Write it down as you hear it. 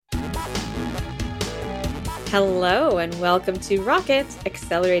Hello and welcome to Rocket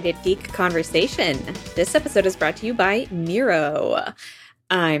Accelerated Geek Conversation. This episode is brought to you by Miro.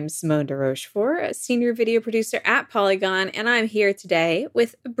 I'm Simone de Rochefort, senior video producer at Polygon, and I'm here today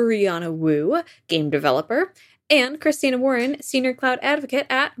with Brianna Wu, game developer, and Christina Warren, senior cloud advocate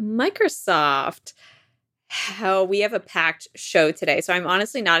at Microsoft. We have a packed show today, so I'm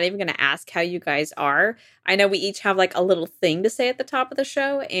honestly not even going to ask how you guys are. I know we each have like a little thing to say at the top of the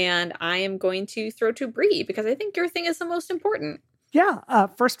show, and I am going to throw to Brie because I think your thing is the most important. Yeah.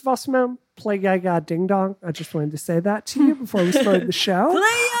 First of all, Simone, play Gaga Ding Dong. I just wanted to say that to you before we started the show. Play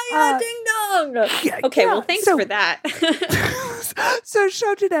Gaga Ding Dong! Okay, well, thanks for that. So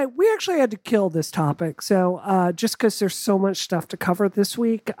show today, we actually had to kill this topic. So just because there's so much stuff to cover this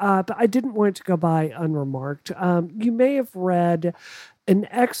week, but I didn't want it to go by unremarked. You may have read an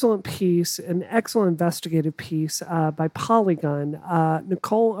excellent piece, an excellent investigative piece by Polygon.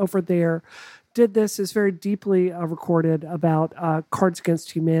 Nicole over there did this, is very deeply recorded about Cards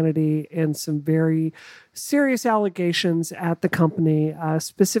Against Humanity and some very serious allegations at the company,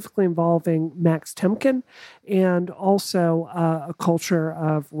 specifically involving Max Temkin and also a culture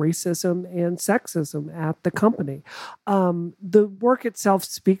of racism and sexism at the company. The work itself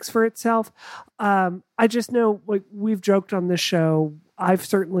speaks for itself. I just know, like, we've joked on this show, I've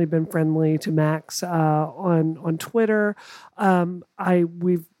certainly been friendly to Max on Twitter.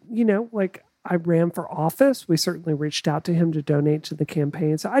 I ran for office. We certainly reached out to him to donate to the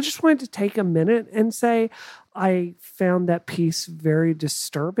campaign. So I just wanted to take a minute and say I found that piece very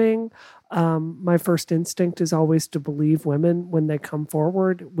disturbing. My first instinct is always to believe women when they come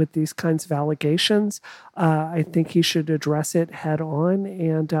forward with these kinds of allegations. I think he should address it head on,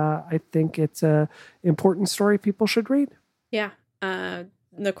 and I think it's an important story people should read. Yeah.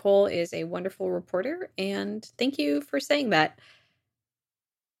 Nicole is a wonderful reporter, and thank you for saying that.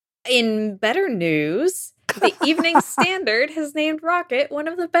 In better news, the Evening Standard has named Rocket one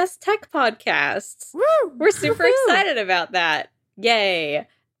of the best tech podcasts. Woo! We're super excited about that. Yay.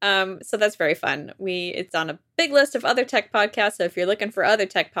 So that's very fun. It's on a big list of other tech podcasts. So if you're looking for other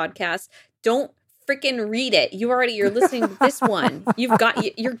tech podcasts, don't freaking read it. You're listening to this one. You're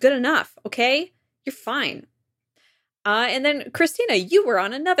good enough. Okay. You're fine. And then Christina, you were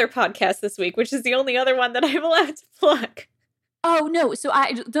on another podcast this week, which is the only other one that I'm allowed to plug. Oh, no. So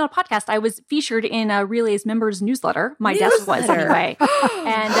the podcast, I was featured in Relay's members newsletter. My desk was anyway.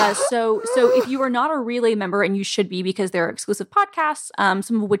 And so if you are not a Relay member, and you should be because there are exclusive podcasts,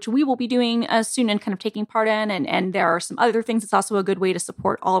 some of which we will be doing soon and kind of taking part in. And there are some other things. It's also a good way to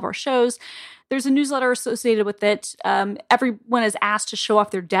support all of our shows. There's a newsletter associated with it. Everyone is asked to show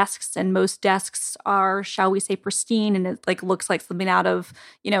off their desks, and most desks are, shall we say, pristine, and it like looks like something out of,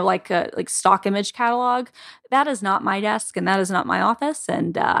 like a stock image catalog. That is not my desk, and that is not my office.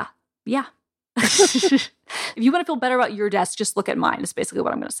 And yeah, if you want to feel better about your desk, just look at mine. Is basically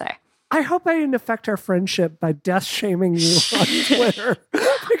what I'm going to say. I hope I didn't affect our friendship by death shaming you on Twitter,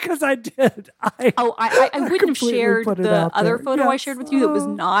 because I did. I wouldn't have shared the other photo I shared with you that was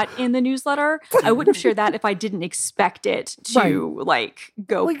not in the newsletter. I wouldn't have shared that if I didn't expect it to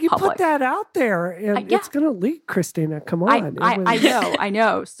go you public. Put that out there, and it's going to leak, Christina. Come on. I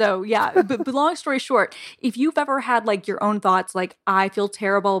know. So yeah, but long story short, if you've ever had like your own thoughts, like I feel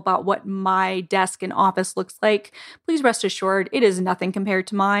terrible about what my desk and office looks like, please rest assured it is nothing compared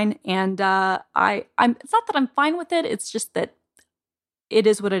to mine. And I'm. It's not that I'm fine with it. It's just that it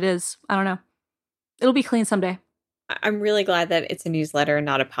is what it is. I don't know. It'll be clean someday. I'm really glad that it's a newsletter and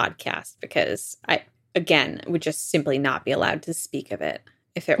not a podcast, because I, again, would just simply not be allowed to speak of it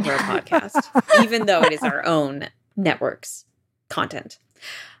if it were a podcast, even though it is our own network's content.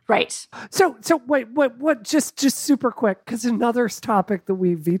 Right. So wait, what, just super quick, because another topic that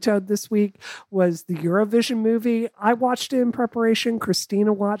we vetoed this week was the Eurovision movie. I watched it in preparation.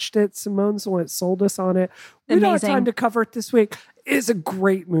 Christina watched it. Simone's the one that sold us on it. We don't have time to cover it this week. It's a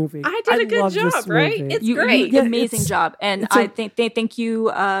great movie. I did a good job, right? It's great. Amazing job. And I thank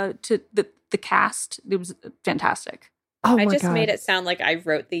you to the cast. It was fantastic. Oh I just God. made it sound like I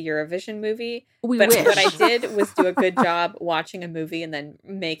wrote the Eurovision movie. But what I did was do a good job watching a movie and then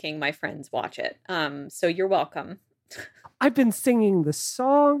making my friends watch it. So you're welcome. I've been singing the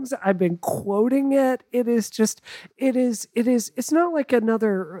songs. I've been quoting it. It's not like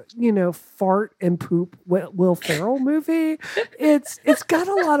another, fart and poop Will Ferrell movie. It's got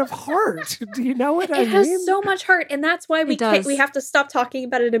a lot of heart. Do you know what I mean? It has so much heart, and that's why we have to stop talking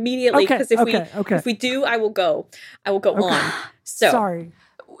about it immediately. Because if we do, I will go on. So sorry.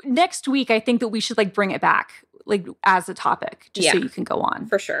 Next week, I think that we should bring it back as a topic, just so you can go on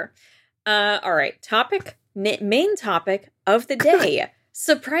for sure. All right, main topic of the day.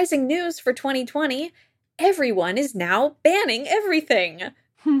 Surprising news for 2020. everyone is now banning everything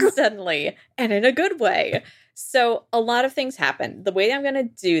suddenly, and in a good way. So a lot of things happened. The way I'm going to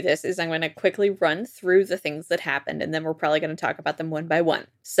do this is I'm going to quickly run through the things that happened, and then we're probably going to talk about them one by one.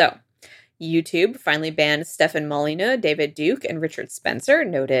 So YouTube finally banned Stefan Molyneux, David Duke, and Richard Spencer,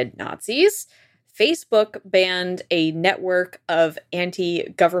 noted Nazis. Facebook banned a network of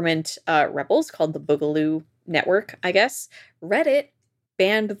anti-government rebels called the Boogaloo Network, I guess. Reddit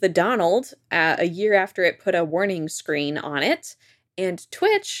banned the Donald a year after it put a warning screen on it. And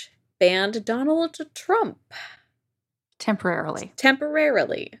Twitch banned Donald Trump. Temporarily.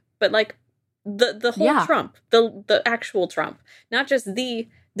 But like the whole Trump, the actual Trump. Not just the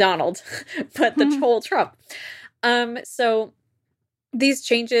Donald, but the whole Trump. So these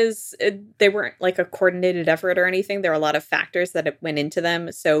changes, they weren't like a coordinated effort or anything. There are a lot of factors that went into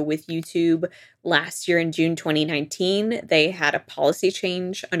them. So with YouTube last year in June 2019, they had a policy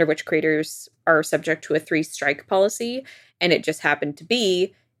change under which creators are subject to a 3-strike policy. And it just happened to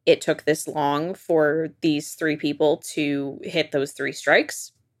be, it took this long for these 3 people to hit those 3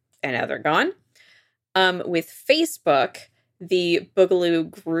 strikes. And now they're gone. With Facebook, the Boogaloo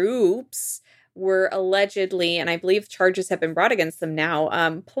groups were allegedly, and I believe charges have been brought against them now,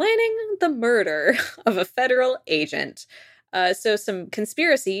 planning the murder of a federal agent. So some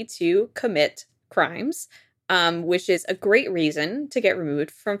conspiracy to commit crimes, which is a great reason to get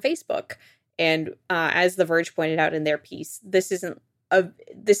removed from Facebook. And as The Verge pointed out in their piece, this isn't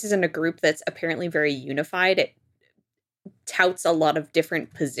a group that's apparently very unified. It touts a lot of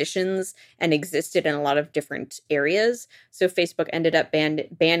different positions and existed in a lot of different areas. So Facebook ended up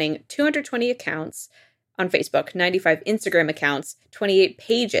banning 220 accounts on Facebook, 95 Instagram accounts, 28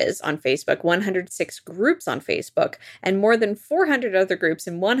 pages on Facebook, 106 groups on Facebook, and more than 400 other groups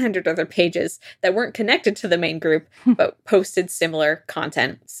and 100 other pages that weren't connected to the main group, but posted similar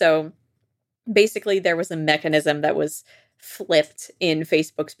content. So basically there was a mechanism that was flipped in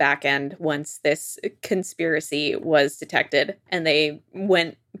Facebook's backend once this conspiracy was detected, and they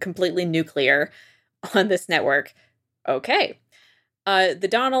went completely nuclear on this network. Okay. The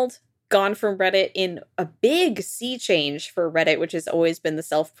Donald gone from Reddit in a big sea change for Reddit, which has always been the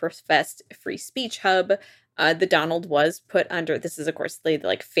self-professed free speech hub. The Donald was put under, this is of course the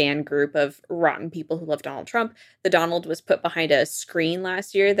like fan group of rotten people who love Donald Trump. The Donald was put behind a screen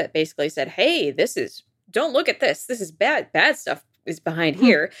last year that basically said, hey, don't look at this. This is bad stuff is behind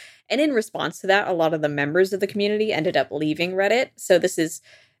here. And in response to that, a lot of the members of the community ended up leaving Reddit. So this is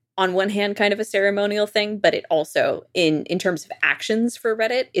on one hand kind of a ceremonial thing, but it also in terms of actions for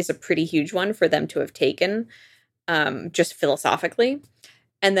Reddit is a pretty huge one for them to have taken just philosophically.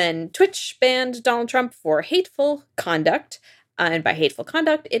 And then Twitch banned Donald Trump for hateful conduct. And by hateful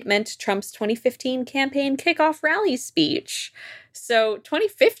conduct, it meant Trump's 2015 campaign kickoff rally speech. So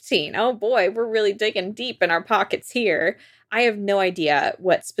 2015, oh boy, we're really digging deep in our pockets here. I have no idea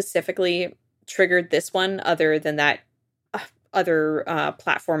what specifically triggered this one other than that other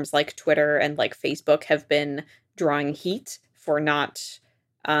platforms like Twitter and like Facebook have been drawing heat for not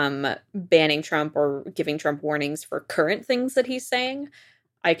banning Trump or giving Trump warnings for current things that he's saying.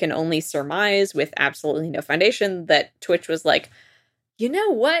 I can only surmise with absolutely no foundation that Twitch was like, you know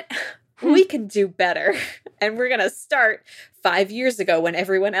what? We can do better. And we're going to start 5 years ago when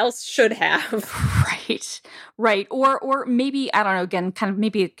everyone else should have. Right. Or maybe, I don't know, again, kind of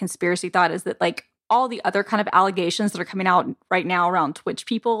maybe a conspiracy thought is that like all the other kind of allegations that are coming out right now around Twitch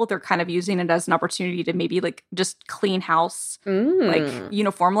people, they're kind of using it as an opportunity to maybe like just clean house like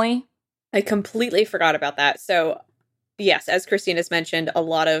uniformly. I completely forgot about that. So yes, as Christina's mentioned, a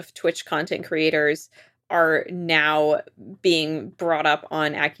lot of Twitch content creators are now being brought up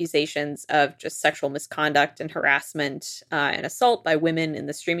on accusations of just sexual misconduct and harassment and assault by women in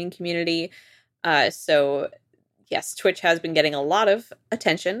the streaming community. So yes, Twitch has been getting a lot of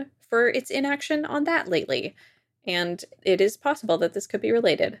attention for its inaction on that lately. And it is possible that this could be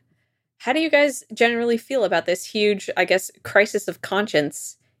related. How do you guys generally feel about this huge, I guess, crisis of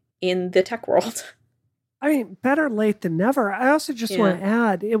conscience in the tech world? I mean, better late than never. I also just want to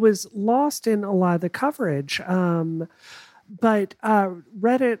add, it was lost in a lot of the coverage. But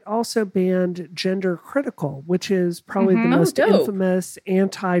Reddit also banned Gender Critical, which is probably the most infamous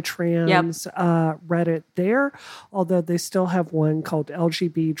anti-trans Reddit there. Although they still have one called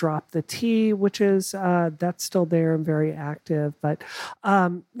LGB Drop the T, which is that's still there and very active. But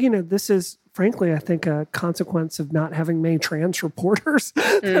this is frankly, I think, a consequence of not having many trans reporters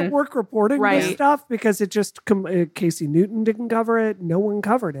that work reporting this stuff, because it just, Casey Newton didn't cover it. No one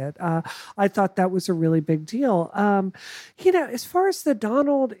covered it. I thought that was a really big deal. As far as the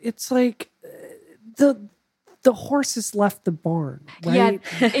Donald, it's like the horses left the barn, right?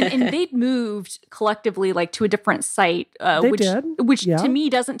 Yeah, and they'd moved collectively like to a different site, which Yeah. to me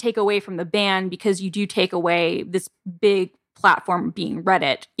doesn't take away from the ban, because you do take away this big platform being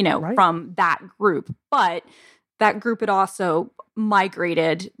Reddit, Right. from that group. But that group had also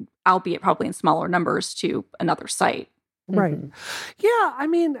migrated, albeit probably in smaller numbers, to another site. Right. Yeah. I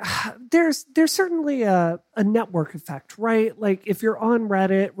mean, there's certainly a network effect, right? Like if you're on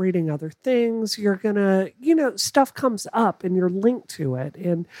Reddit reading other things, you're going to, stuff comes up and you're linked to it.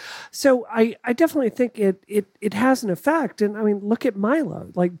 And so I definitely think it has an effect. And I mean, look at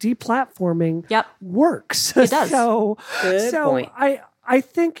Milo, like deplatforming works. It does. Good point. I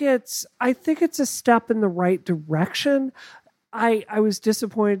think it's a step in the right direction. I was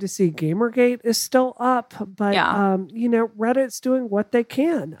disappointed to see Gamergate is still up, but Reddit's doing what they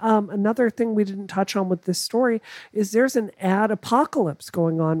can. Another thing we didn't touch on with this story is there's an ad apocalypse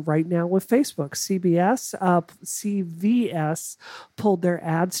going on right now with Facebook. CVS pulled their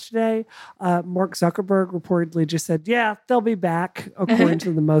ads today. Mark Zuckerberg reportedly just said, "Yeah, they'll be back," according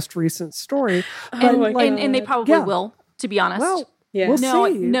to the most recent story. And they probably will, to be honest. Well, yeah. We'll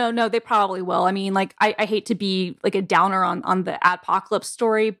see. No, they probably will. I mean, like, I hate to be like a downer on the Adpocalypse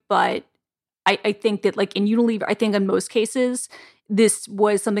story, but I think that, like, in Unilever, I think in most cases, this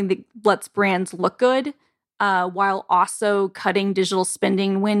was something that lets brands look good, while also cutting digital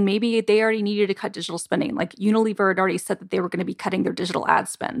spending when maybe they already needed to cut digital spending. Like Unilever had already said that they were going to be cutting their digital ad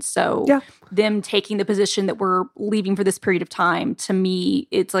spend. So them taking the position that we're leaving for this period of time, to me,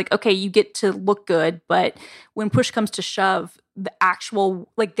 it's like, okay, you get to look good, but when push comes to shove, the actual,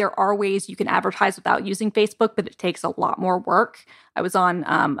 like, there are ways you can advertise without using Facebook, but it takes a lot more work. I was on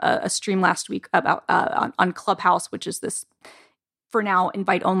a stream last week about on Clubhouse, which is this, for now,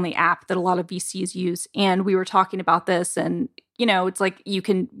 invite-only app that a lot of VCs use. And we were talking about this, and, it's like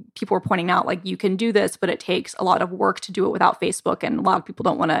people were pointing out, like, you can do this, but it takes a lot of work to do it without Facebook, and a lot of people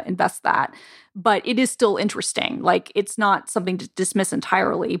don't want to invest that. But it is still interesting. Like, it's not something to dismiss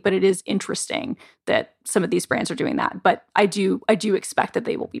entirely, but it is interesting that some of these brands are doing that. But I do expect that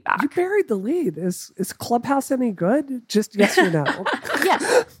they will be back. You buried the lead. Is Clubhouse any good? Just yes or no?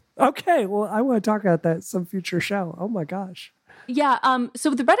 Yes. Okay. Well, I want to talk about that some future show. Oh my gosh. Yeah.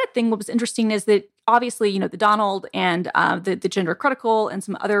 So the Reddit thing, what was interesting is that obviously, the Donald and the Gender Critical and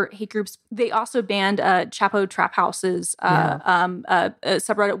some other hate groups, they also banned Chapo Trap House's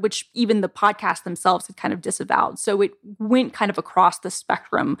subreddit, which even the podcast themselves had kind of disavowed. So it went kind of across the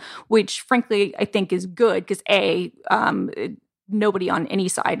spectrum, which frankly I think is good, because nobody on any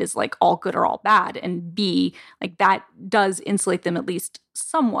side is like all good or all bad, and B, like, that does insulate them at least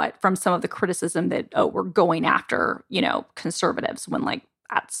somewhat from some of the criticism that, we're going after, conservatives, when, like,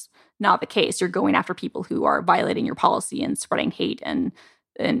 that's not the case. You're going after people who are violating your policy and spreading hate and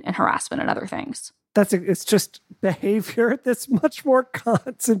harassment and other things. It's just behavior that's much more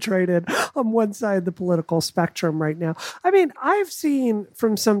concentrated on one side of the political spectrum right now. I mean, I've seen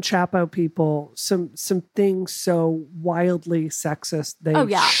from some Chapo people some things so wildly sexist they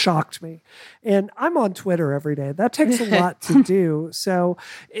shocked me. And I'm on Twitter every day. That takes a lot to do. So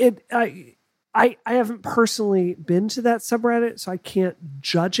I haven't personally been to that subreddit, so I can't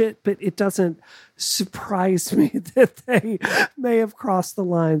judge it, but it doesn't surprise me that they may have crossed the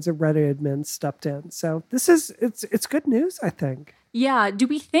lines and Reddit admins stepped in. So it's good news, I think. Yeah. Do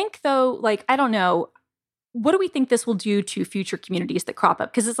we think, though, like, I don't know, what do we think this will do to future communities that crop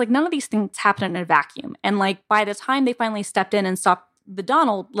up? Because it's like none of these things happen in a vacuum. And, like, by the time they finally stepped in and stopped the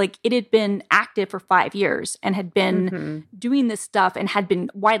Donald, like, it had been active for 5 years and had been doing this stuff and had been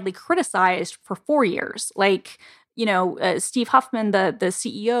widely criticized for 4 years. Like, Steve Huffman, the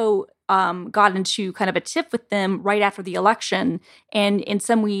CEO, got into kind of a tiff with them right after the election, and in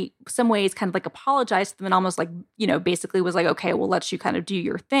some ways kind of like apologized to them, and almost like, basically was like, okay, we'll let you kind of do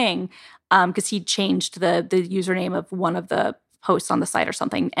your thing, because he changed the username of one of the posts on the site or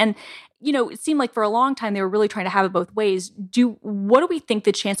something. And, it seemed like for a long time they were really trying to have it both ways. What do we think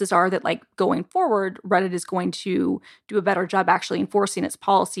the chances are that, like, going forward, Reddit is going to do a better job actually enforcing its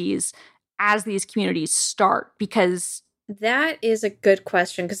policies as these communities start? Because that is a good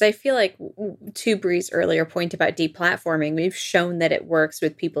question, because I feel like, to Bree's earlier point about deplatforming, we've shown that it works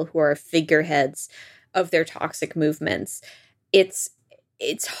with people who are figureheads of their toxic movements. It's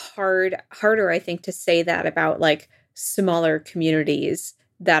harder, I think, to say that about, like, smaller communities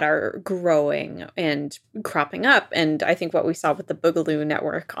that are growing and cropping up. And I think what we saw with the Boogaloo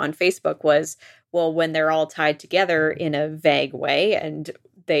Network on Facebook was, well, when they're all tied together in a vague way and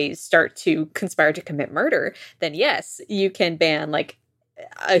they start to conspire to commit murder, then yes, you can ban, like,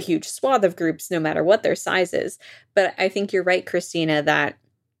 a huge swath of groups, no matter what their size is. But I think you're right, Christina, that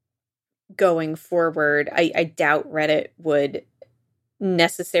going forward, I doubt Reddit would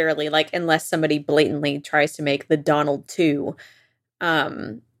necessarily, like, unless somebody blatantly tries to make the Donald 2.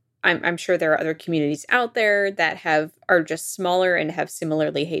 I'm sure there are other communities out there that are just smaller and have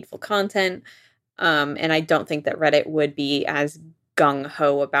similarly hateful content. And I don't think that Reddit would be as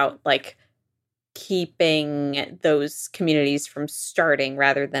gung-ho about, like, keeping those communities from starting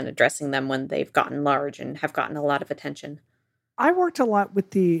rather than addressing them when they've gotten large and have gotten a lot of attention. I worked a lot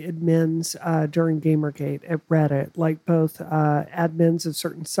with the admins during Gamergate at Reddit, like both admins of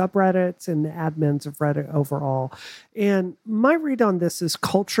certain subreddits and admins of Reddit overall. And my read on this is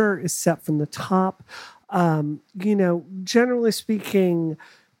culture is set from the top. Generally speaking,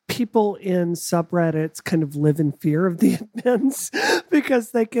 people in subreddits kind of live in fear of the admins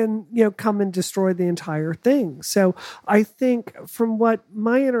because they can, come and destroy the entire thing. So I think from what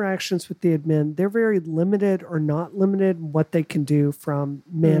my interactions with the admin, they're very limited or not limited in what they can do from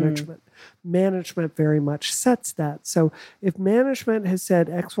management. Management very much sets that. So if management has said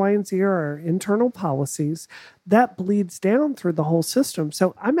X, Y, and Z are our internal policies, that bleeds down through the whole system.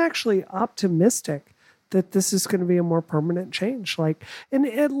 So I'm actually optimistic that this is going to be a more permanent change. Like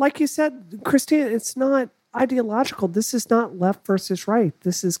you said, Christina, it's not ideological. This is not left versus right.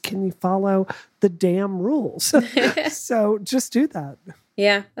 This is, can you follow the damn rules? So just do that.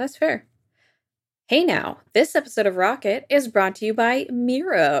 Yeah, that's fair. Hey now, this episode of Rocket is brought to you by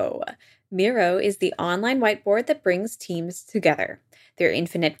Miro. Miro is the online whiteboard that brings teams together. Their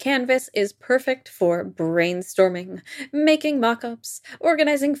infinite canvas is perfect for brainstorming, making mock-ups,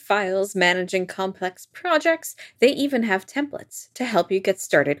 organizing files, managing complex projects. They even have templates to help you get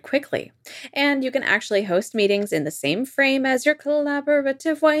started quickly. And you can actually host meetings in the same frame as your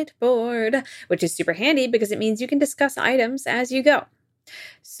collaborative whiteboard, which is super handy because it means you can discuss items as you go.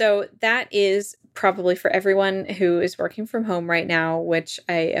 So that is probably for everyone who is working from home right now, which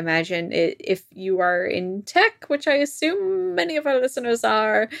I imagine if you are in tech, which I assume many of our listeners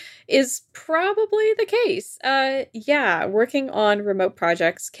are, is probably the case. Working on remote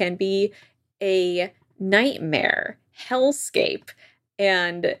projects can be a nightmare, hellscape,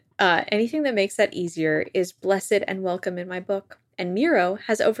 and anything that makes that easier is blessed and welcome in my book. And Miro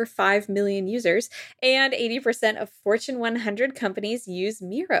has over 5 million users, and 80% of Fortune 100 companies use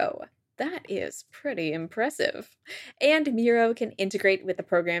Miro. That is pretty impressive. And Miro can integrate with the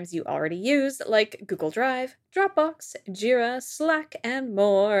programs you already use, like Google Drive, Dropbox, Jira, Slack, and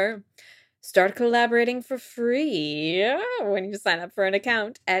more. Start collaborating for free when you sign up for an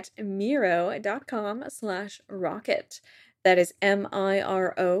account at Miro.com/rocket. That is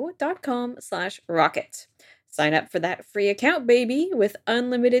MIRO.com/rocket. Sign up for that free account, baby, with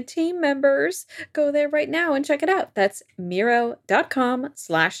unlimited team members. Go there right now and check it out. That's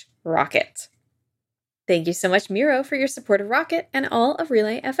Miro.com/rocket. Thank you so much, Miro, for your support of Rocket and all of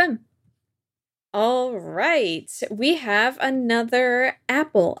Relay FM. All right, we have another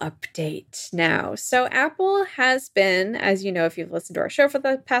Apple update now. So Apple has been, as you know, if you've listened to our show for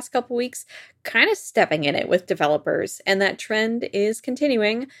the past couple weeks, kind of stepping in it with developers, and that trend is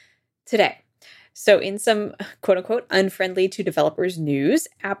continuing today. So in some quote-unquote unfriendly to developers news,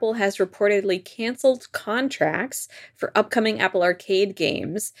 Apple has reportedly canceled contracts for upcoming Apple Arcade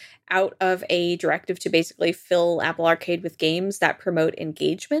games out of a directive to basically fill Apple Arcade with games that promote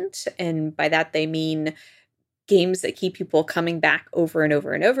engagement. And by that, they mean games that keep people coming back over and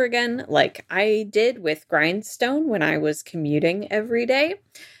over and over again, like I did with Grindstone when I was commuting every day.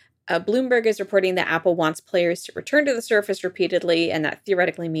 Bloomberg is reporting that Apple wants players to return to the Surface repeatedly, and that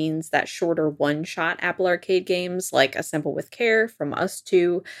theoretically means that shorter one-shot Apple Arcade games, like Assemble with Care from Us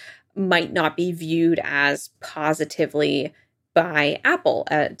 2, might not be viewed as positively by Apple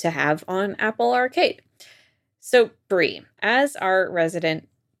to have on Apple Arcade. So, Brie, as our resident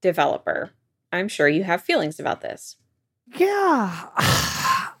developer, I'm sure you have feelings about this. Yeah.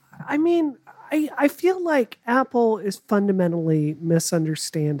 I mean, I feel like Apple is fundamentally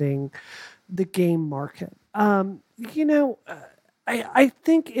misunderstanding the game market. I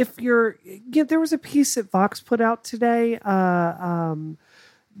think there was a piece that Vox put out today talking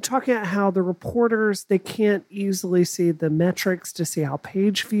about how the reporters, they can't easily see the metrics to see how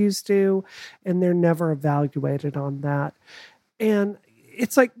page views do, and they're never evaluated on that. And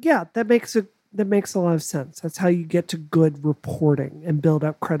it's like, yeah, that makes a lot of sense. That's how you get to good reporting and build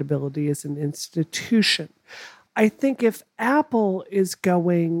up credibility as an institution. I think if Apple is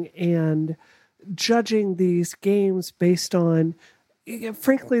going and judging these games based on,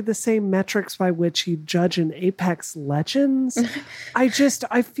 frankly, the same metrics by which you judge an Apex Legends, I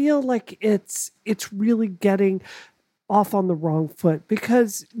feel like it's really getting off on the wrong foot,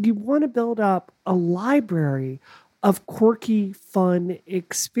 because you want to build up a library of quirky, fun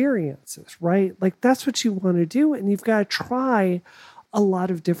experiences, right? Like that's what you want to do. And you've got to try a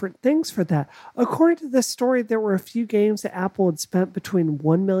lot of different things for that. According to this story, there were a few games that Apple had spent between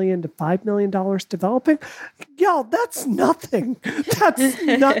 $1 million to $5 million developing. Y'all, that's nothing. That's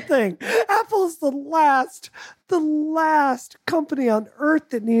nothing. Apple's the last company on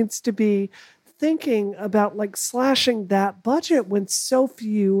earth that needs to be thinking about like slashing that budget when so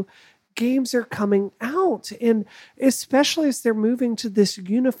few games are coming out. And especially as they're moving to this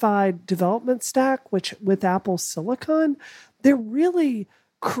unified development stack, which with Apple Silicon, they're really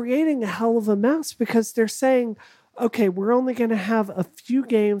creating a hell of a mess because they're saying, okay, we're only going to have a few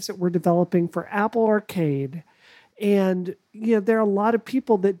games that we're developing for Apple Arcade. And, you know, there are a lot of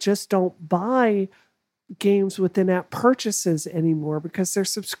people that just don't buy games with in-app purchases anymore because they're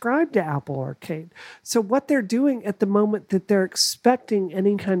subscribed to Apple Arcade. So what they're doing at the moment that they're expecting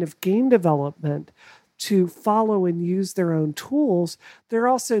any kind of game development to follow and use their own tools, they're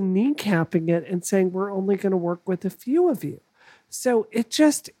also kneecapping it and saying, we're only going to work with a few of you. So it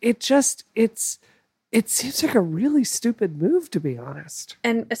seems like a really stupid move, to be honest.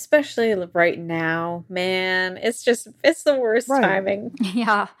 And especially right now, man, it's the worst timing.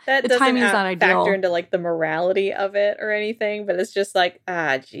 Yeah. That the doesn't timing's not ideal. Factor into like the morality of it or anything, but it's just like,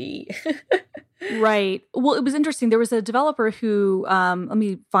 gee. Right. Well, it was interesting. There was a developer who, let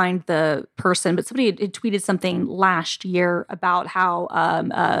me find the person, but somebody had tweeted something last year about how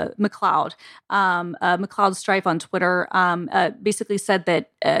McLeod Strife on Twitter basically said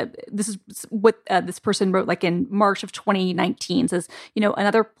that this is what this person wrote like in March of 2019, says, you know,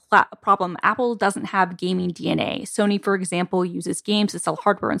 another problem, Apple doesn't have gaming DNA. Sony, for example, uses games to sell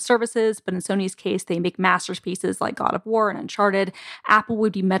hardware and services, but in Sony's case, they make masterpieces like God of War and Uncharted. Apple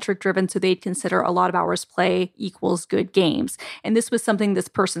would be metric driven, so they'd consider a lot of hours play equals good games. And this was something this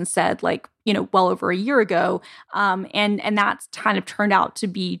person said like, you know, well over a year ago. And that's kind of turned out to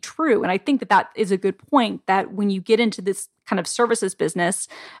be true. And I think that is a good point, that when you get into this kind of services business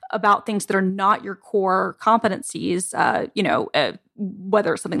about things that are not your core competencies,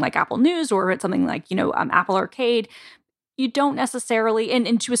 whether it's something like Apple News or it's something like, Apple Arcade, you don't necessarily,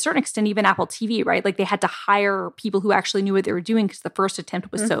 and to a certain extent, even Apple TV, right? Like they had to hire people who actually knew what they were doing because the first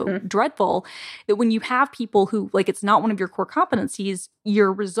attempt was so dreadful that when you have people who, like, it's not one of your core competencies,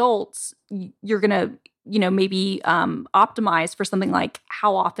 your results, you're going to, maybe optimize for something like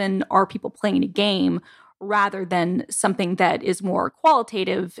how often are people playing a game rather than something that is more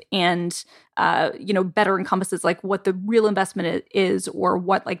qualitative and, better encompasses like what the real investment is or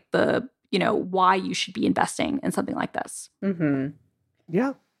what like the, why you should be investing in something like this. Mm-hmm.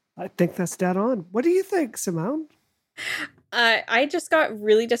 Yeah, I think that's dead on. What do you think, Simone? I just got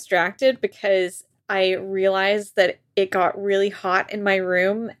really distracted because I realized that it got really hot in my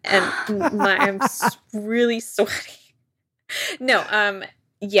room and I'm really sweaty. No,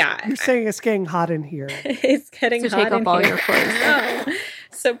 yeah. You're saying it's getting hot in here. It's getting hot take off in all here. Your clothes. Oh.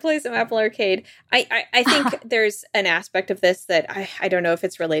 So play some Apple Arcade. I think there's an aspect of this that I don't know if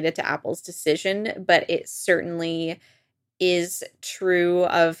it's related to Apple's decision, but it certainly is true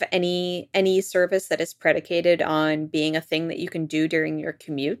of any service that is predicated on being a thing that you can do during your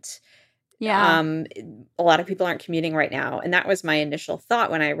commute. Yeah. A lot of people aren't commuting right now. And that was my initial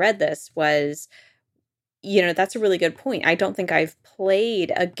thought when I read this was, that's a really good point. I don't think I've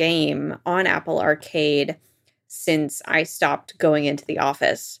played a game on Apple Arcade since I stopped going into the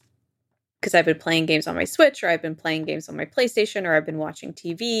office, because I've been playing games on my Switch or I've been playing games on my PlayStation or I've been watching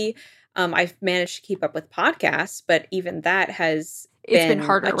TV. I've managed to keep up with podcasts, but even that has been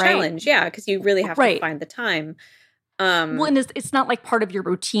harder, a challenge. Right? Yeah, because you really have to find the time. Well, and it's not like part of your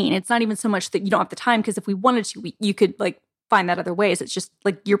routine. It's not even so much that you don't have the time, because if we wanted to, you could like find that other ways. It's just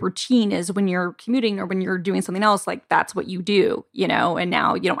like your routine is when you're commuting or when you're doing something else, like that's what you do, and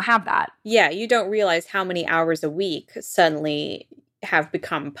now you don't have that. Yeah, you don't realize how many hours a week suddenly have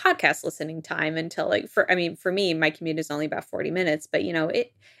become podcast listening time until for me, my commute is only about 40 minutes, but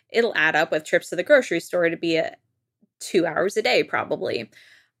it'll add up with trips to the grocery store to be 2 hours a day probably.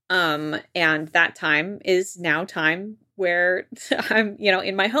 And that time is now time where I'm,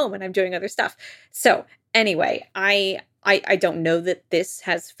 in my home and I'm doing other stuff. So anyway, I don't know that this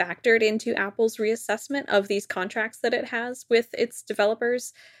has factored into Apple's reassessment of these contracts that it has with its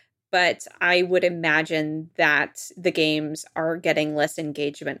developers, but I would imagine that the games are getting less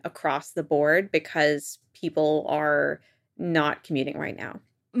engagement across the board because people are not commuting right now.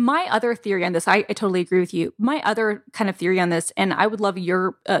 my other theory on this, I totally agree with you. My other kind of theory on this, and I would love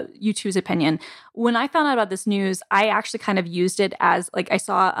you two's opinion. When I found out about this news, I actually kind of used it as like I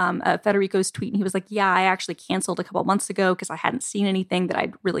saw Federico's tweet, and he was like, "Yeah, I actually canceled a couple months ago because I hadn't seen anything that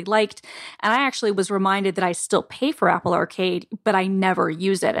I'd really liked." And I actually was reminded that I still pay for Apple Arcade, but I never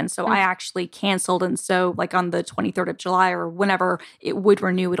use it, and so I actually canceled. And so, like on the 23rd of July or whenever it would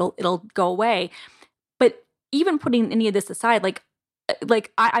renew, it'll go away. But even putting any of this aside,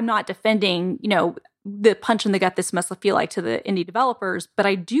 I'm not defending, the punch in the gut this must feel like to the indie developers, but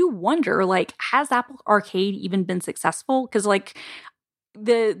I do wonder, has Apple Arcade even been successful? Because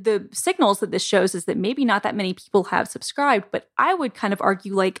the signals that this shows is that maybe not that many people have subscribed, but I would kind of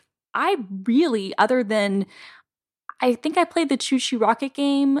argue I really, other than I think I played the Choo Choo Rocket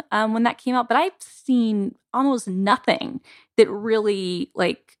game when that came out, but I've seen almost nothing that really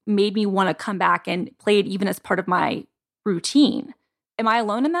made me want to come back and play it even as part of my routine. Am I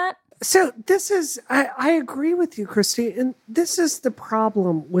alone in that? So this is, I agree with you, Christy, and this is the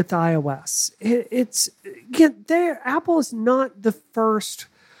problem with iOS. Apple is not the first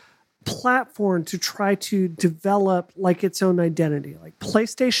platform to try to develop its own identity. Like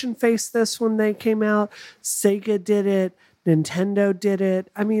PlayStation faced this when they came out, Sega did it, Nintendo did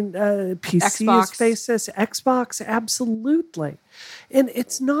it. I mean, PC has faced this, Xbox, absolutely. And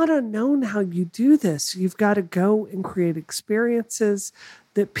it's not unknown how you do this. You've got to go and create experiences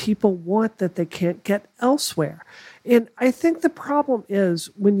that people want that they can't get elsewhere. And I think the problem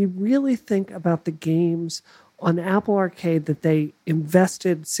is when you really think about the games on Apple Arcade that they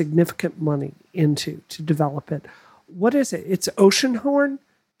invested significant money into to develop it. What is it? It's Oceanhorn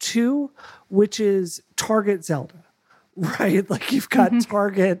 2, which is Target Zelda. Right, you've got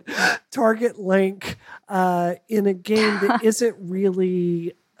Target Link in a game that isn't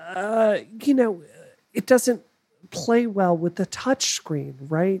really, it doesn't play well with the touch screen,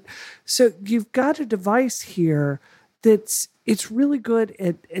 right? So you've got a device here it's really good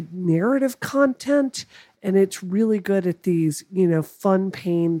at narrative content, and it's really good at these, fun,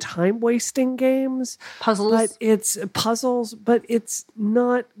 pain, time-wasting games. Puzzles. But it's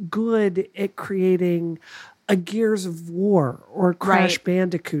not good at creating a Gears of War or Crash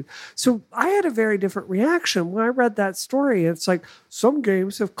Bandicoot. So I had a very different reaction when I read that story. It's some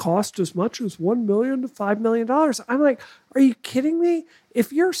games have cost as much as $1 million to $5 million. I'm like, are you kidding me?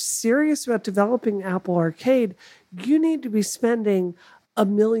 If you're serious about developing Apple Arcade, you need to be spending $1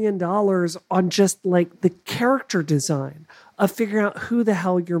 million on just the character design of figuring out who the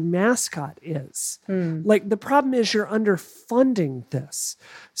hell your mascot is. The problem is you're underfunding this.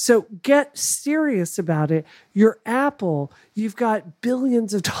 So get serious about it. You're Apple. You've got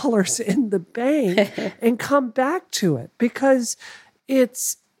billions of dollars in the bank and come back to it, because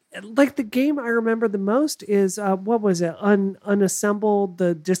it's the game I remember the most is what was it? Unassembled,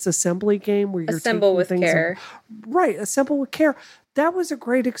 the disassembly game where you're Assemble with Care. Right, Assemble with Care. That was a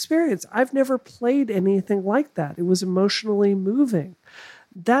great experience. I've never played anything like that. It was emotionally moving.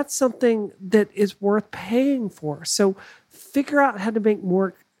 That's something that is worth paying for. So figure out how to make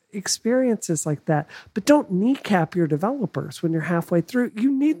more experiences like that. But don't kneecap your developers when you're halfway through.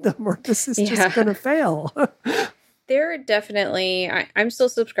 You need them, or this is just going to fail. There are definitely, I'm still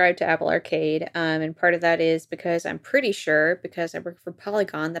subscribed to Apple Arcade, and part of that is because I'm pretty sure, because I work for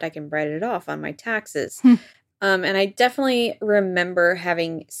Polygon, that I can write it off on my taxes. And I definitely remember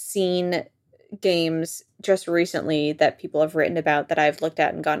having seen games just recently that people have written about that I've looked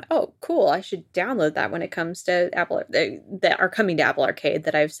at and gone, oh, cool, I should download that when it comes to Apple, that are coming to Apple Arcade,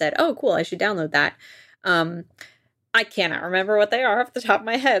 that I've said, oh, cool, I should download that. I cannot remember what they are off the top of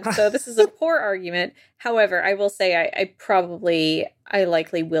my head, so this is a poor argument. However, I will say I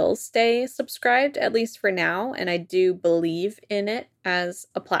likely will stay subscribed, at least for now, and I do believe in it as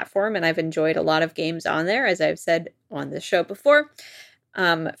a platform, and I've enjoyed a lot of games on there, as I've said on this show before.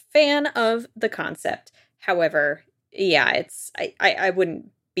 Fan of the concept. However, yeah, I wouldn't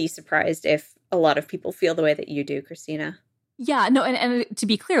be surprised if a lot of people feel the way that you do, Christina. Yeah, no, and to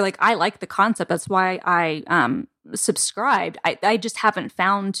be clear, I like the concept. That's why I subscribed. I just haven't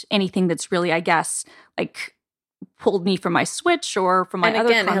found anything that's really, I guess, pulled me from my Switch or from my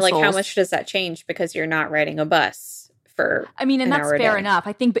other consoles. And how much does that change because you're not riding a bus for and that's fair enough.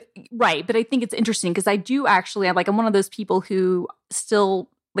 I think, but I think it's interesting because I do actually, I'm one of those people who still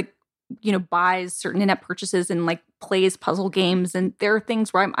buys certain in-app purchases and plays puzzle games, and there are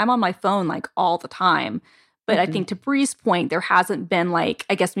things where I'm on my phone all the time. But I think to Bree's point, there hasn't been I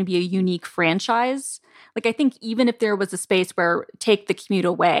guess maybe a unique franchise. I think even if there was a space where take the commute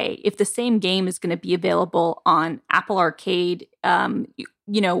away, if the same game is going to be available on Apple Arcade,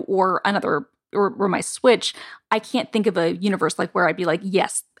 or another or my Switch, I can't think of a universe like where I'd be like,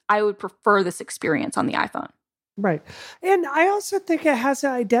 yes, I would prefer this experience on the iPhone. Right. And I also think it has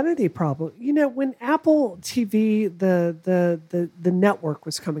an identity problem. You know, when Apple TV, the network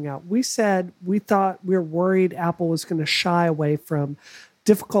was coming out, we thought we were worried Apple was going to shy away from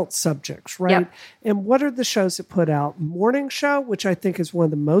difficult subjects, right? Yep. And what are the shows it put out? Morning Show, which I think is one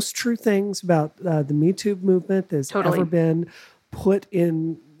of the most true things about the Me Too movement that's ever been put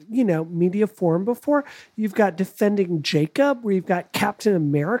in, you know, media form before. You've got Defending Jacob, where you've got Captain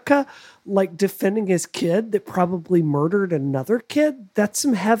America, like defending his kid that probably murdered another kid. That's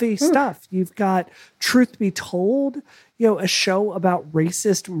some heavy stuff. You've got Truth Be Told, you know, a show about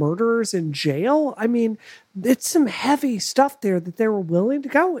racist murderers in jail. I mean, it's some heavy stuff there that they were willing to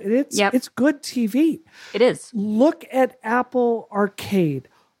go. And it's good TV. It is. Look at Apple Arcade.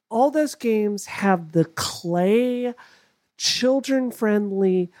 All those games have the clay,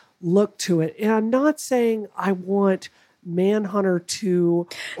 children-friendly look to it. And I'm not saying I want Manhunter 2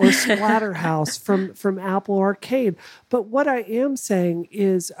 or Splatterhouse from Apple Arcade, but what I am saying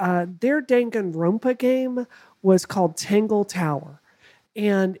is their Danganronpa game was called Tangle Tower.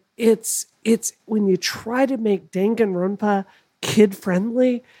 And it's when you try to make Danganronpa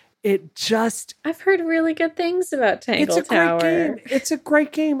kid-friendly, I've heard really good things about Tangle Tower. Great game. It's a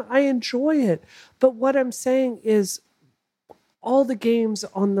great game. I enjoy it. But what I'm saying is all the games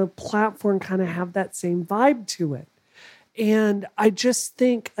on the platform kind of have that same vibe to it. And I just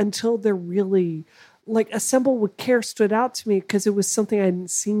think until they're really, like, Assemble with Care stood out to me because it was something I hadn't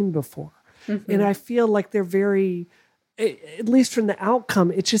seen before. Mm-hmm. And I feel like they're very, at least from the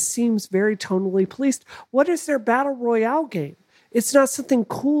outcome, it just seems very tonally policed. What is their Battle Royale game? It's not something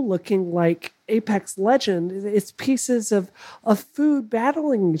cool looking like Apex Legend. It's pieces of food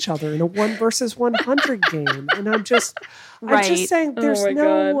battling each other in a 1 versus 100 game. And I'm just saying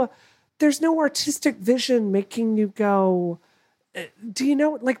there's no artistic vision making you go, do you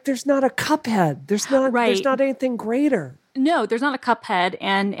know, like there's not a Cuphead. There's not anything greater. No, there's not a Cuphead,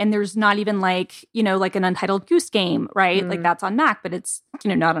 and there's not even like, you know, like an Untitled Goose Game, right? Like that's on Mac, but it's, you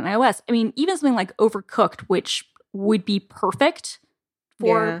know, not on iOS. I mean, even something like Overcooked, which would be perfect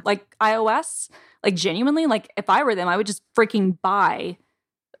for like iOS, like genuinely, like if I were them, I would just freaking buy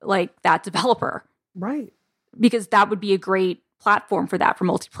like that developer. Right. Because that would be a great platform for that, for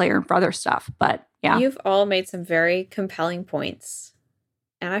multiplayer and for other stuff. But yeah. You've all made some very compelling points,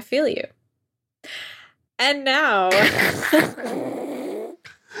 and I feel you. And now,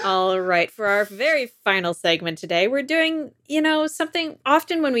 all right, for our very final segment today, we're doing, you know, something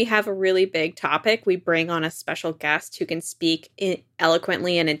often when we have a really big topic, we bring on a special guest who can speak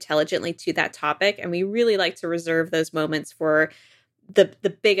eloquently and intelligently to that topic. And we really like to reserve those moments for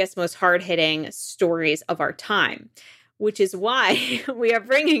the biggest, most hard-hitting stories of our time, which is why we are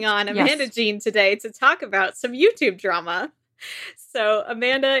bringing on Amanda Jean today to talk about some YouTube drama. So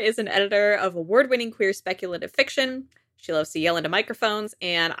Amanda is an editor of award-winning queer speculative fiction. She loves to yell into microphones,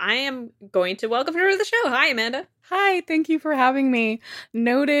 and I am going to welcome her to the show. Hi, Amanda. Hi, thank you for having me.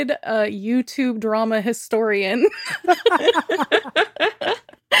 Noted YouTube drama historian.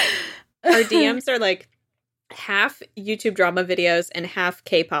 Our DMs are like half YouTube drama videos and half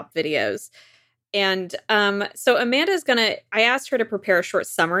K-pop videos. And so Amanda's I asked her to prepare a short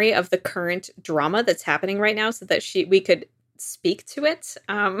summary of the current drama that's happening right now so that we could speak to it,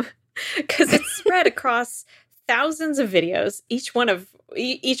 because it's spread across thousands of videos,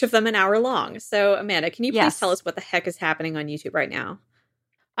 each of them an hour long. So Amanda, can you please tell us what the heck is happening on YouTube right now?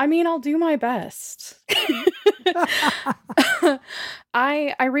 I mean, I'll do my best.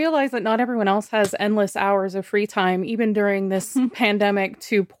 I realize that not everyone else has endless hours of free time, even during this pandemic,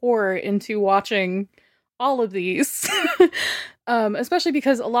 to pour into watching all of these. Especially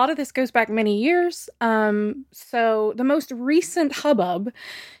because a lot of this goes back many years. So the most recent hubbub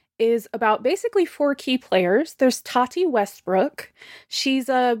is about basically 4 key players. There's Tati Westbrook. She's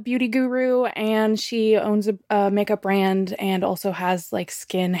a beauty guru, and she owns a makeup brand and also has like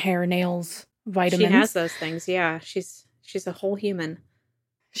skin, hair, nails, vitamins. She has those things, yeah. She's a whole human.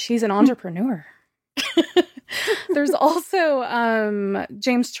 She's an entrepreneur. There's also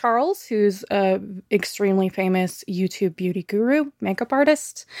James Charles, who's an extremely famous YouTube beauty guru, makeup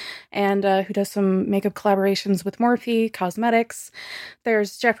artist, and who does some makeup collaborations with Morphe Cosmetics.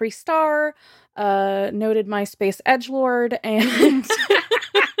 There's Jeffree Star, noted MySpace edgelord, and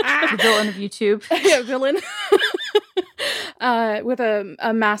the villain of YouTube. Yeah, villain. With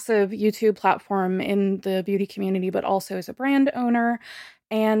a massive YouTube platform in the beauty community, but also as a brand owner.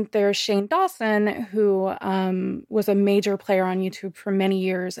 And there's Shane Dawson, who was a major player on YouTube for many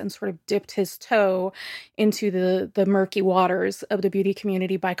years and sort of dipped his toe into the murky waters of the beauty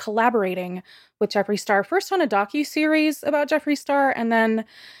community by collaborating with Jeffree Star, first on a docuseries about Jeffree Star, and then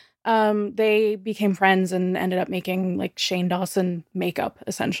they became friends and ended up making like Shane Dawson makeup,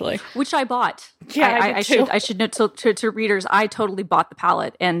 essentially. Which I bought. Yeah, I should note to readers, I totally bought the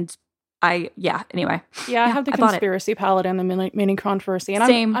palette, and anyway. Yeah, I have the conspiracy palette and the mini controversy. And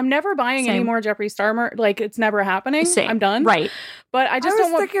I'm never buying any more Jeffree Star like, it's never happening. Same. I'm done. Right. But I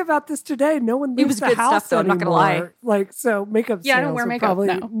was thinking about this today. No one leaves the house stuff, though, anymore. I'm not gonna lie. Like, so makeup sales I don't wear makeup, probably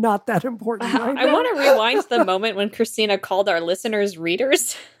no. not that important right I now. want to rewind to the moment when Christina called our listeners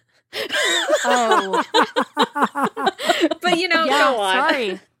readers. Oh. But go on.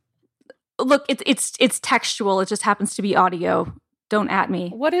 Sorry. Look, it's textual. It just happens to be audio. Don't at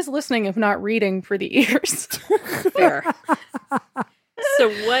me. What is listening if not reading for the ears? Fair.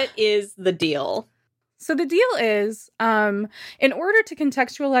 So what is the deal? So the deal is, in order to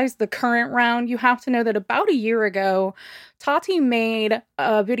contextualize the current round, you have to know that about a year ago, Tati made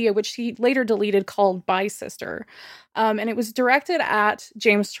a video, which she later deleted, called Bye Sister. And it was directed at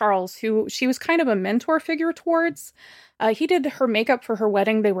James Charles, who she was kind of a mentor figure towards. He did her makeup for her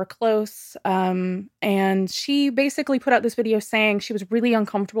wedding. They were close. And she basically put out this video saying she was really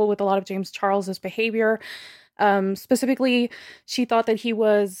uncomfortable with a lot of James Charles's behavior. Specifically, she thought that he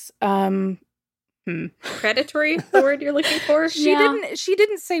was... predatory, the word you're looking for? She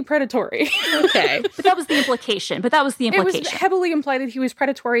didn't say predatory. Okay. But that was the implication. It was heavily implied that he was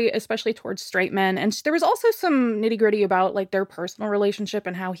predatory, especially towards straight men. And there was also some nitty-gritty about like their personal relationship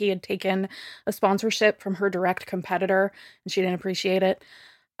and how he had taken a sponsorship from her direct competitor and she didn't appreciate it.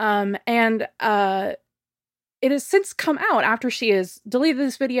 It has since come out after she has deleted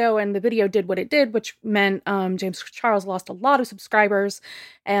this video, and the video did what it did, which meant James Charles lost a lot of subscribers,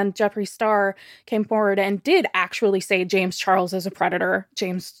 and Jeffree Star came forward and did actually say James Charles is a predator.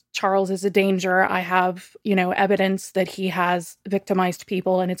 James Charles is a danger. I have, evidence that he has victimized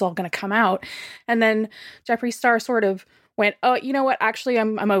people, and it's all going to come out. And then Jeffree Star sort of went, oh, you know what? Actually,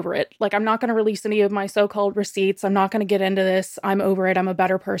 I'm over it. Like, I'm not going to release any of my so-called receipts. I'm not going to get into this. I'm over it. I'm a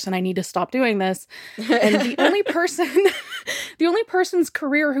better person. I need to stop doing this. And the only person's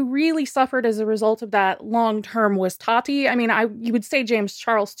career who really suffered as a result of that long term was Tati. I mean, you would say James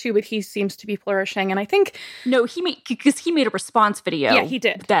Charles too, but he seems to be flourishing. And I think he made a response video. Yeah, he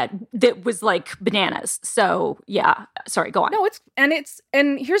did. That was like bananas. So yeah, sorry, go on. No,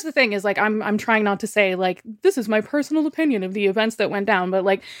 and here's the thing is like I'm trying not to say like this is my personal opinion of the events that went down, but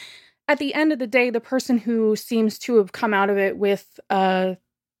like at the end of the day, the person who seems to have come out of it with the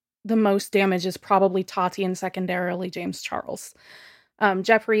most damage is probably Tati and secondarily James Charles.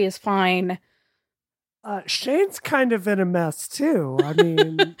 Jeffree is fine. Shane's kind of in a mess too. I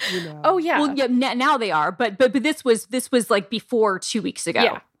mean, Oh yeah. Well, yeah. Now they are, but this was like before 2 weeks ago.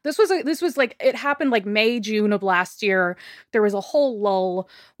 Yeah. This was like, it happened like May, June of last year. There was a whole lull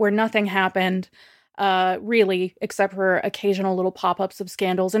where nothing happened. Really, except for occasional little pop-ups of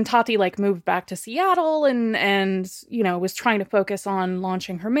scandals. And Tati like moved back to Seattle and was trying to focus on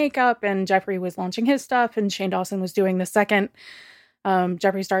launching her makeup, and Jeffree was launching his stuff, and Shane Dawson was doing the second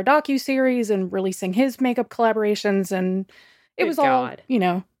Jeffree Star docuseries and releasing his makeup collaborations, and it was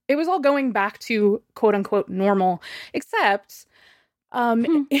all going back to quote unquote normal, except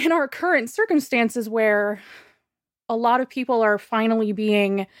in our current circumstances where a lot of people are finally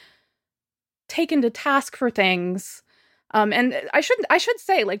being taken to task for things. And I should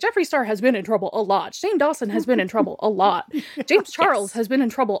say, like, Jeffree Star has been in trouble a lot. Shane Dawson has been in trouble a lot. James Charles has been in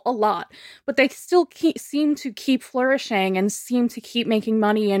trouble a lot. But they still seem to keep flourishing and seem to keep making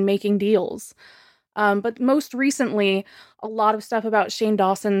money and making deals. But most recently, a lot of stuff about Shane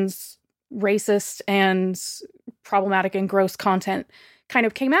Dawson's racist and problematic and gross content kind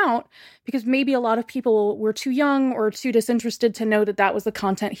of came out because maybe a lot of people were too young or too disinterested to know that that was the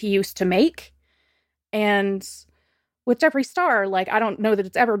content he used to make. And with Jeffree Star, like, I don't know that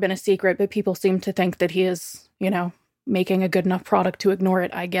it's ever been a secret, but people seem to think that he is, making a good enough product to ignore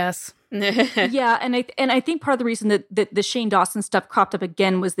it, I guess. Yeah, and I think part of the reason that the Shane Dawson stuff cropped up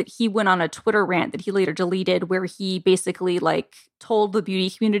again was that he went on a Twitter rant that he later deleted where he basically, like, told the beauty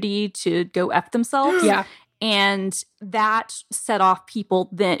community to go F themselves. Yeah. And that set off people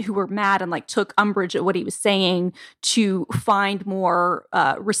then who were mad and like took umbrage at what he was saying to find more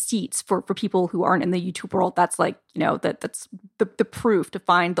receipts for people who aren't in the YouTube world. That's like, that's the proof to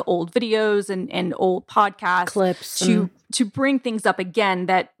find the old videos and old podcast clips to bring things up again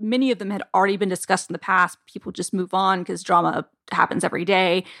that many of them had already been discussed in the past. People just move on because drama happens every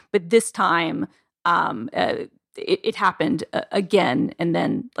day. But this time, it happened again, and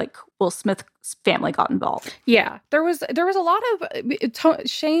then like Will Smith's family got involved. Yeah, there was a lot of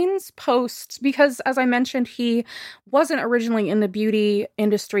Shane's posts, because as I mentioned, he wasn't originally in the beauty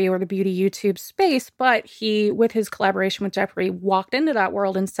industry or the beauty YouTube space, but he, with his collaboration with Jeffree, walked into that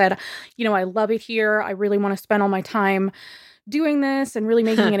world and said, you know, I love it here. I really want to spend all my time doing this and really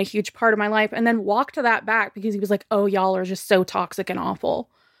making it a huge part of my life, and then walked that back because he was like, oh, y'all are just so toxic and awful.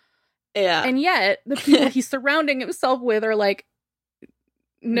 Yeah. And yet the people he's surrounding himself with are like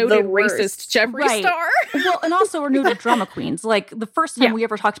noted racist Jeffree Star. Well, and also we're noted drama queens. Like the first time we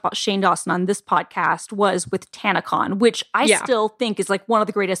ever talked about Shane Dawson on this podcast was with TanaCon, which I still think is like one of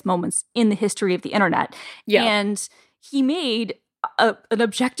the greatest moments in the history of the internet. Yeah. And he made an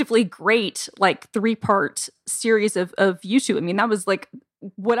objectively great like 3-part series of YouTube. I mean, that was like,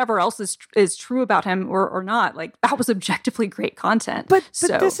 whatever else is true about him or not, like that was objectively great content. But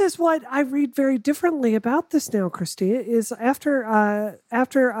this is what I read very differently about this now, Christina, is after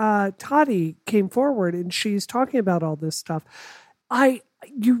Toddy came forward and she's talking about all this stuff,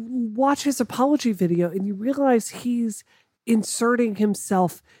 you watch his apology video and you realize he's inserting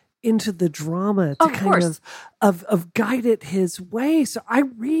himself into the drama to kind of guide it his way. So I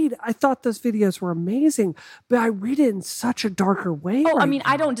thought those videos were amazing, but I read it in such a darker way. I mean,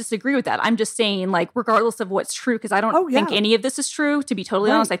 I don't disagree with that. I'm just saying, like, regardless of what's true, because I don't think any of this is true, to be totally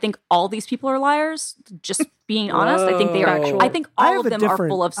honest. I think all these people are liars. Just being honest, I think they are. I think all of them are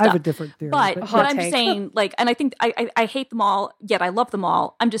full of stuff. I have a different theory. But I'm just saying, like, and I think I hate them all, yet I love them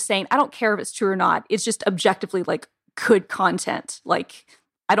all. I'm just saying, I don't care if it's true or not. It's just objectively, like, good content. Like,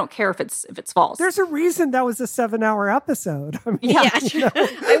 I don't care if it's false. There's a reason that was a 7-hour episode. I mean,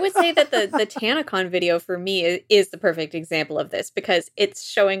 I would say that the TanaCon video for me is the perfect example of this, because it's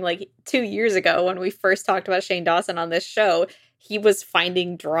showing like 2 years ago when we first talked about Shane Dawson on this show, he was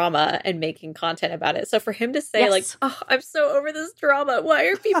finding drama and making content about it. So for him to say like, oh, I'm so over this drama. Why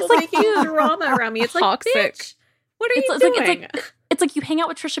are people making drama around me? It's like, toxic. Bitch, what are you doing? It's like you hang out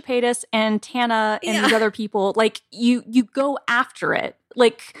with Trisha Paytas and Tana and these other people. Like you go after it.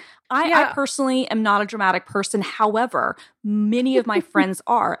 Like I personally am not a dramatic person. However, many of my friends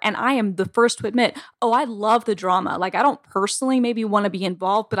are. And I am the first to admit, I love the drama. Like I don't personally maybe want to be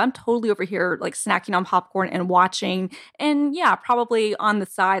involved, but I'm totally over here like snacking on popcorn and watching. And probably on the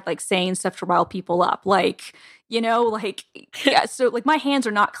side, like saying stuff to rile people up. Like, so like my hands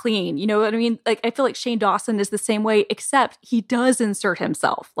are not clean. You know what I mean? Like I feel like Shane Dawson is the same way, except he does insert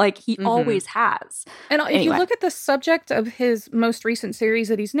himself. Like he always has. And if you look at the subject of his most recent series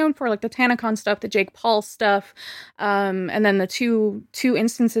that he's known for, like the TanaCon stuff, the Jake Paul stuff, and then the two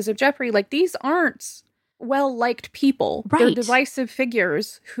instances of Jeffree, like these aren't well-liked people. Right. They're divisive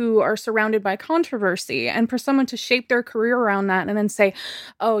figures who are surrounded by controversy. And for someone to shape their career around that and then say,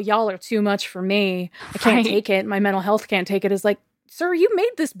 oh, y'all are too much for me. I can't take it. My mental health can't take it, is like, sir, you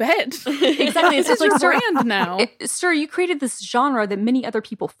made this bed. Exactly. This is your brand now. Sir, you created this genre that many other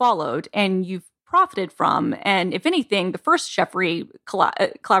people followed and you've profited from. And if anything, the first Jeffree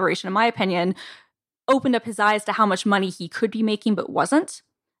collaboration, in my opinion, opened up his eyes to how much money he could be making but wasn't.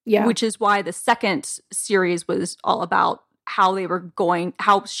 Yeah. Which is why the second series was all about how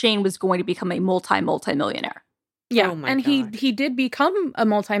Shane was going to become a multi-millionaire. Yeah. And he did become a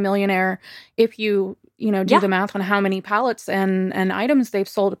multimillionaire if you do the math on how many pallets and items they've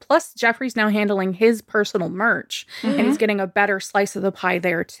sold. Plus, Jeffree's now handling his personal merch and he's getting a better slice of the pie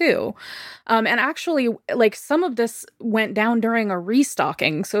there too. And actually, like some of this went down during a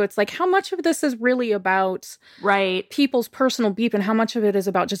restocking. So it's like, how much of this is really about people's personal beef and how much of it is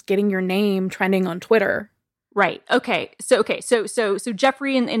about just getting your name trending on Twitter? Right. Okay. So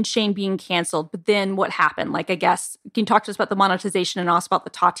Jeffree and Shane being canceled, but then what happened? Like, I guess, can you talk to us about the monetization and also about the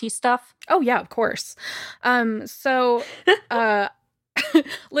Tati stuff? Oh yeah, of course. Listen,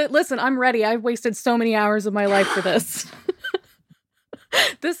 I'm ready. I've wasted so many hours of my life for this.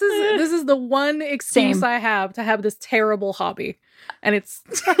 This is the one excuse I have to have this terrible hobby. And it's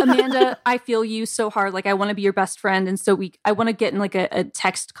Amanda, I feel you so hard. Like I want to be your best friend. And so I want to get in like a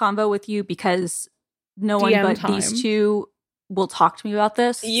text convo with you because no one but these two will talk to me about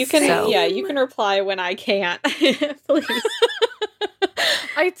this. You can, you can reply when I can't. Please.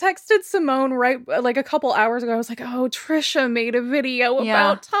 I texted Simone like a couple hours ago. I was like, oh, Trisha made a video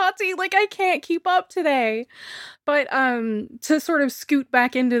about Tati. Like, I can't keep up today. But to sort of scoot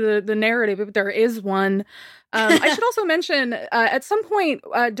back into the narrative, if there is one, I should also mention at some point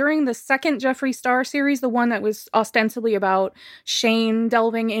during the second Jeffree Star series, the one that was ostensibly about Shane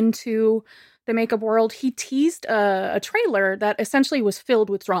delving into the makeup world, he teased a trailer that essentially was filled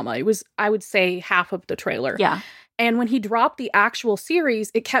with drama. It was, I would say, half of the trailer. Yeah. And when he dropped the actual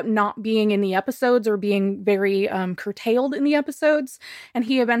series, it kept not being in the episodes or being very curtailed in the episodes. And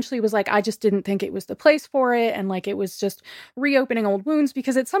he eventually was like, I just didn't think it was the place for it. And like, it was just reopening old wounds,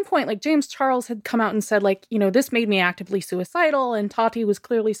 because at some point, like, James Charles had come out and said, like, you know, this made me actively suicidal, and Tati was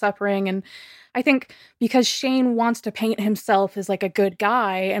clearly suffering. And I think because Shane wants to paint himself as like a good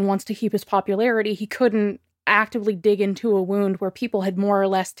guy and wants to keep his popularity, he couldn't actively dig into a wound where people had more or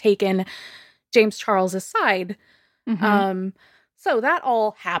less taken James Charles's side. Mm-hmm. So that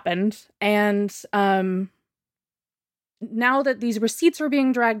all happened. And now that these receipts are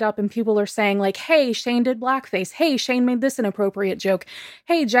being dragged up and people are saying like, hey, Shane did blackface. Hey, Shane made this inappropriate joke.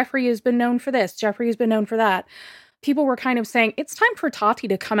 Hey, Jeffree has been known for this. Jeffree has been known for that. People were kind of saying it's time for Tati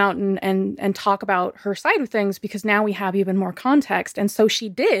to come out and talk about her side of things, because now we have even more context. And so she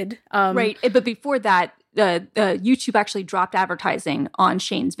did. Right. But before that, YouTube actually dropped advertising on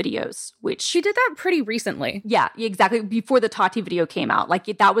Shane's videos, which she did that pretty recently. Yeah, exactly. Before the Tati video came out, like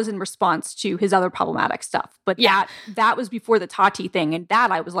that was in response to his other problematic stuff. But yeah, that was before the Tati thing, and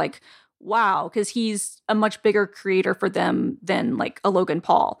that I was like, wow, because he's a much bigger creator for them than like a Logan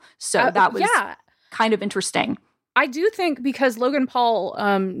Paul. So that was kind of interesting. I do think because Logan Paul,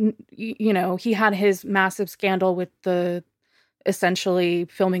 you know, he had his massive scandal with the essentially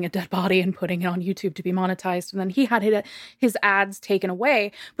filming a dead body and putting it on YouTube to be monetized. And then he had his ads taken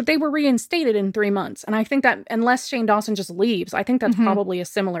away, but they were reinstated in 3 months. And I think that unless Shane Dawson just leaves, I think that's probably a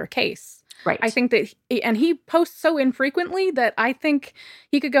similar case. Right. I think that, and he posts so infrequently that I think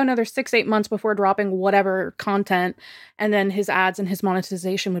he could go another 6-8 months before dropping whatever content, and then his ads and his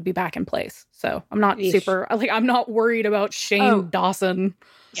monetization would be back in place. So I'm not I'm not worried about Shane Dawson.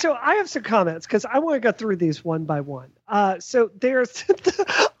 So I have some comments because I want to go through these one by one. So there's,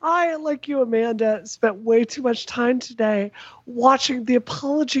 I, like you, Amanda, spent way too much time today watching the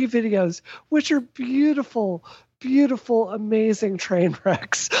apology videos, which are beautiful, amazing train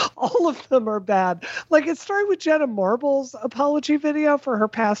wrecks. All of them are bad. Like, it started with Jenna Marbles' apology video for her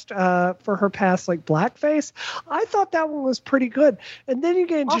past like blackface. I thought that one was pretty good. And then you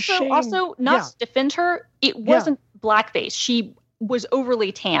get into Shane. Also, not to defend her, it wasn't blackface. She was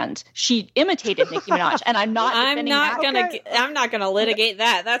overly tanned. She imitated Nicki Minaj, and I'm not gonna litigate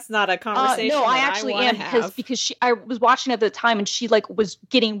that. That's not a conversation. No, I actually am, because I was watching at the time, and she like was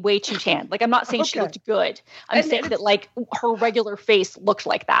getting way too tanned. Like, I'm not saying she looked good. I'm saying that like her regular face looked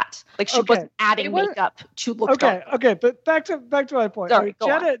like that. Like, she wasn't adding makeup to look dark. Okay, but back to my point. Sorry,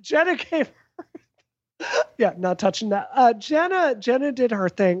 Jenna came. Yeah, not touching that. Jenna did her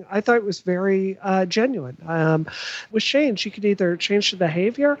thing. I thought it was very genuine. With Shane, she could either change the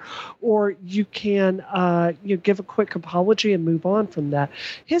behavior, or you can give a quick apology and move on from that.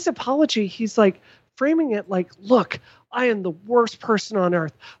 His apology, he's like framing it like, look, I am the worst person on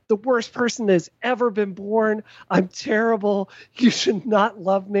earth, the worst person that has ever been born. I'm terrible. You should not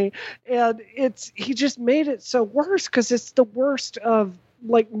love me. And he just made it so worse, because it's the worst of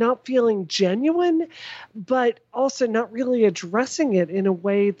like not feeling genuine, but also not really addressing it in a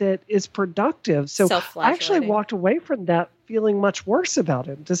way that is productive. So I actually walked away from that feeling much worse about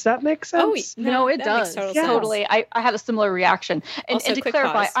it. Does that make sense? Oh, no, it does. Totally. I had a similar reaction. And to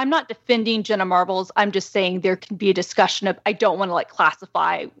clarify, I'm not defending Jenna Marbles. I'm just saying there can be a discussion of, I don't want to like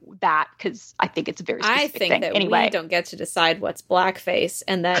classify that, because I think it's a very specific thing. I think that we don't get to decide what's blackface,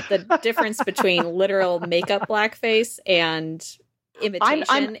 and that the difference between literal makeup blackface and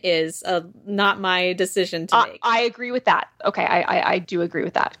imitation is not my decision to make. I agree with that. Okay, I do agree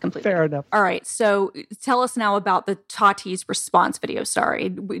with that completely. Fair enough. All right, so tell us now about the Tati's response video. Sorry,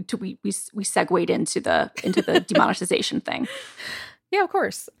 we segued into the demonetization thing. Yeah, of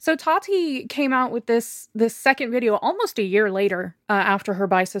course. So Tati came out with this second video almost a year later after her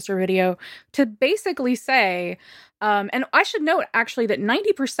Bi Sister video to basically say, and I should note actually that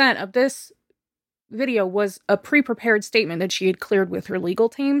 90% of this video was a pre-prepared statement that she had cleared with her legal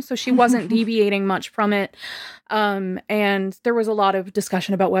team, so she wasn't deviating much from it. And there was a lot of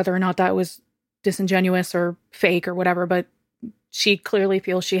discussion about whether or not that was disingenuous or fake or whatever, but she clearly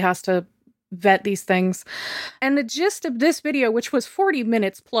feels she has to vet these things. And the gist of this video, which was 40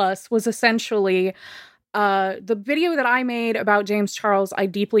 minutes plus, was essentially the video that I made about James Charles, I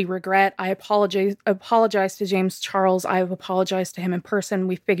deeply regret. I apologize to James Charles. I have apologized to him in person.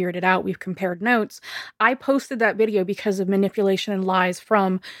 We figured it out. We've compared notes. I posted that video because of manipulation and lies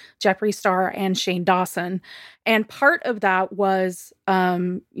from Jeffree Star and Shane Dawson. And part of that was,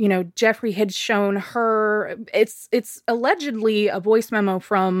 Jeffree had shown her, it's allegedly a voice memo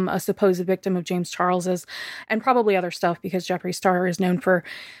from a supposed victim of James Charles's, and probably other stuff, because Jeffree Star is known for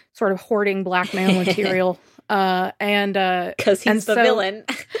sort of hoarding blackmail material. Because he's the villain.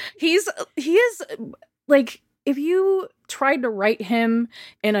 he is like, if you tried to write him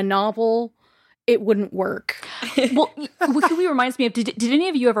in a novel, it wouldn't work. Well, Who reminds me of, did any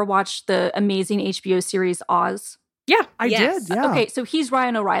of you ever watch the amazing HBO series Oz? Yeah, I did. Yeah. Okay, so he's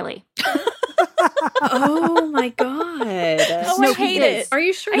Ryan O'Reilly. Oh my God. I hate it. Are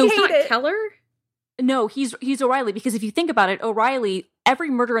you sure? He's not Keller? No, he's O'Reilly, because if you think about it, O'Reilly, every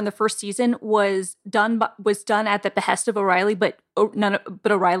murder in the first season was done at the behest of O'Reilly, but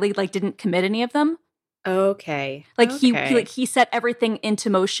O'Reilly like didn't commit any of them. Okay. Like he set everything into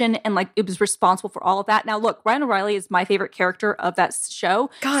motion, and like it was responsible for all of that. Now look, Ryan O'Reilly is my favorite character of that show.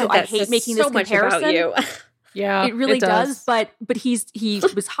 God, so I hate making so this much comparison. About you. Yeah, it really does. But he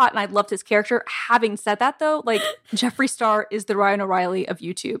was hot, and I loved his character. Having said that, though, like Jeffree Star is the Ryan O'Reilly of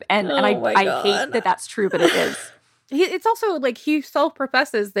YouTube, and I hate that that's true, but it is. It's also like he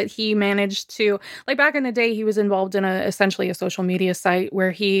self-professes that he managed to, like back in the day, he was involved in essentially a social media site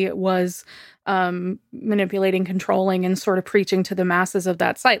where he was manipulating, controlling, and sort of preaching to the masses of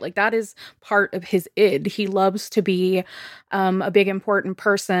that site. Like that is part of his id. He loves to be a big important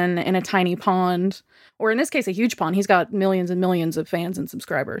person in a tiny pond, or in this case, a huge pond. He's got millions and millions of fans and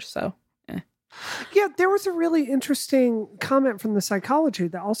subscribers. So. Yeah, there was a really interesting comment from the Psychology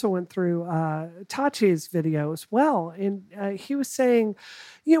that also went through Tachi's video as well. And he was saying,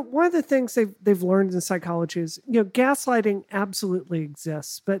 one of the things they've learned in psychology is, gaslighting absolutely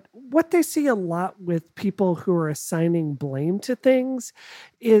exists. But what they see a lot with people who are assigning blame to things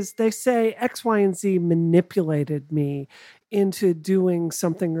is they say X, Y, and Z manipulated me into doing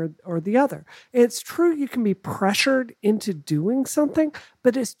something or the other. It's true you can be pressured into doing something,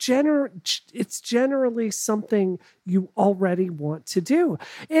 but it's generally something you already want to do.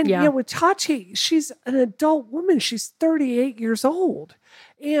 And with Tachi, she's an adult woman. She's 38 years old.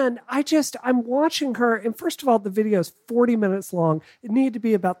 And I'm watching her, and first of all, the video is 40 minutes long. It needed to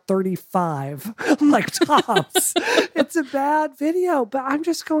be about 35, like tops. It's a bad video, but I'm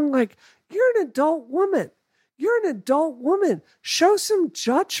just going like, you're an adult woman. You're an adult woman. Show some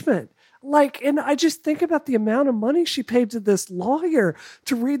judgment. And I just think about the amount of money she paid to this lawyer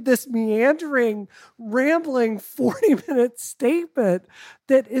to read this meandering, rambling 40-minute statement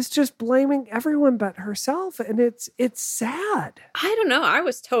that is just blaming everyone but herself. And it's sad. I don't know. I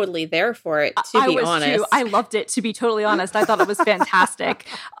was totally there for it, to be honest. Too. I loved it, to be totally honest. I thought it was fantastic.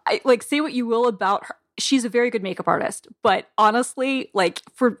 Say what you will about her. She's a very good makeup artist. But honestly,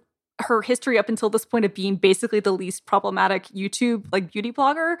 for her history up until this point of being basically the least problematic YouTube beauty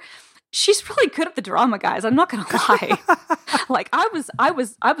blogger, she's really good at the drama, guys. I'm not gonna lie.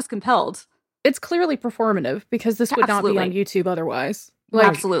 I was compelled. It's clearly performative because this would not be on YouTube otherwise.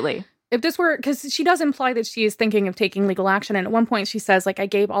 Absolutely. If this were, because she does imply that she is thinking of taking legal action. And at one point she says, I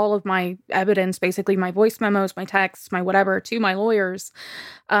gave all of my evidence, basically my voice memos, my texts, my whatever, to my lawyers.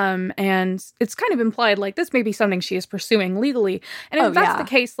 And it's kind of implied this may be something she is pursuing legally. And if that's the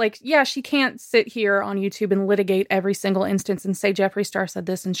case, she can't sit here on YouTube and litigate every single instance and say Jeffree Star said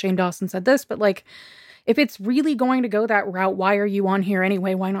this and Shane Dawson said this. But if it's really going to go that route, why are you on here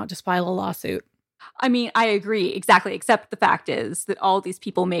anyway? Why not just file a lawsuit? I mean, I agree, exactly. Except the fact is that all these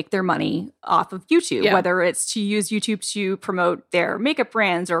people make their money off of YouTube, whether it's to use YouTube to promote their makeup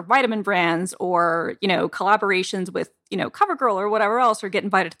brands or vitamin brands or, collaborations with, CoverGirl or whatever else, or get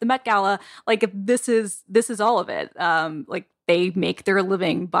invited to the Met Gala. If this is all of it. They make their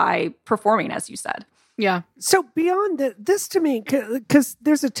living by performing, as you said. Yeah. So beyond this to me, because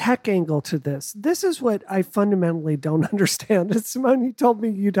there's a tech angle to this. This is what I fundamentally don't understand. And Simone, you told me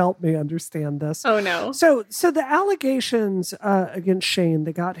you'd help me understand this. Oh, no. So the allegations against Shane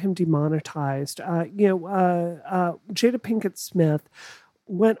that got him demonetized, Jada Pinkett Smith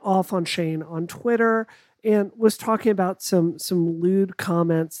went off on Shane on Twitter and was talking about some lewd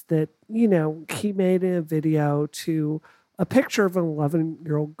comments that, he made in a video to a picture of an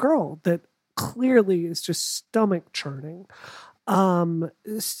 11-year-old girl that clearly is just stomach churning.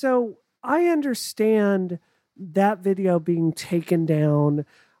 So I understand that video being taken down.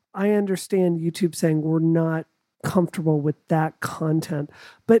 I understand YouTube saying we're not comfortable with that content.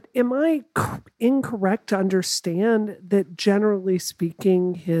 But am I incorrect to understand that generally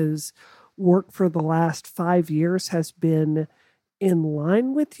speaking, his work for the last 5 years has been in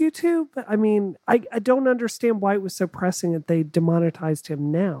line with YouTube? I mean, I don't understand why it was so pressing that they demonetized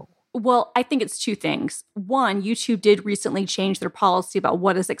him now. Well, I think it's two things. One, YouTube did recently change their policy about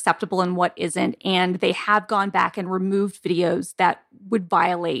what is acceptable and what isn't, and they have gone back and removed videos that would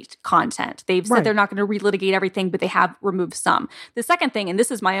violate content. They've said they're not going to relitigate everything, but they have removed some. The second thing, and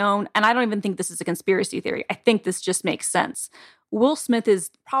this is my own, and I don't even think this is a conspiracy theory, I think this just makes sense. Will Smith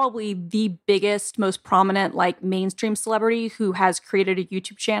is probably the biggest, most prominent, like mainstream celebrity who has created a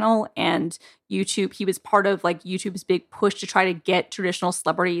YouTube channel, and YouTube, he was part of like YouTube's big push to try to get traditional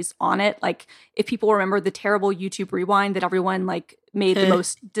celebrities on it. Like if people remember the terrible YouTube Rewind that everyone like made the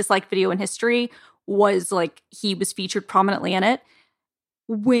most disliked video in history, was like he was featured prominently in it.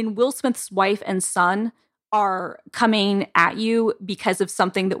 When Will Smith's wife and son are coming at you because of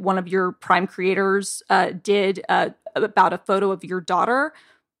something that one of your Prime creators did about a photo of your daughter,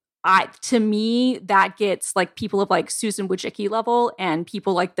 to me, that gets like people of like Susan Wojcicki level and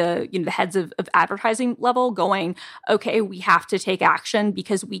people like the heads of advertising level going, okay, we have to take action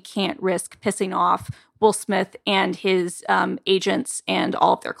because we can't risk pissing off Will Smith and his agents and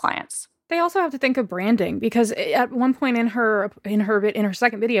all of their clients. They also have to think of branding, because at one point in her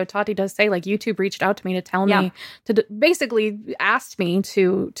second video, Tati does say like YouTube reached out to me to tell me to basically asked me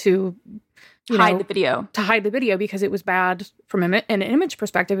to hide the video because it was bad from an image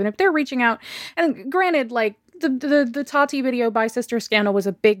perspective. And if they're reaching out, and granted, like the Tati video by Sister Scandal was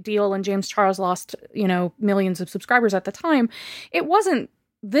a big deal, and James Charles lost millions of subscribers at the time. It wasn't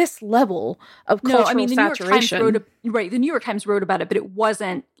this level of cultural saturation. The New York Times wrote about it, but it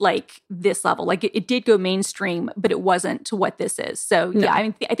wasn't like this level. Like it did go mainstream, but it wasn't to what this is. So yeah, I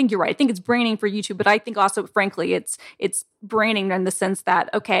mean, I think you're right. I think it's branding for YouTube, but I think also, frankly, it's branding in the sense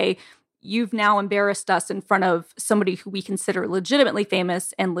that, okay, you've now embarrassed us in front of somebody who we consider legitimately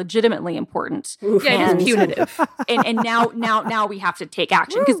famous and legitimately important. Oof. Yeah, it is punitive. and now we have to take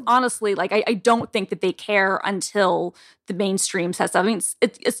action. Because honestly, like I don't think that they care until the mainstream says something.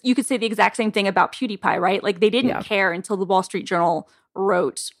 It's you could say the exact same thing about PewDiePie, right? Like they didn't care until the Wall Street Journal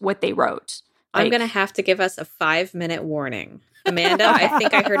wrote what they wrote. I'm going to have to give us a 5-minute warning. Amanda, I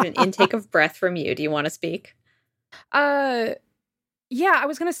think I heard an intake of breath from you. Do you want to speak? Yeah, I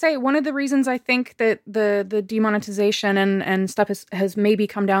was going to say one of the reasons I think that the demonetization and stuff has maybe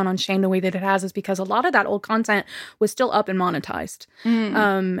come down on Shane the way that it has is because a lot of that old content was still up and monetized.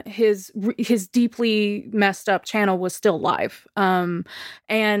 His deeply messed up channel was still live.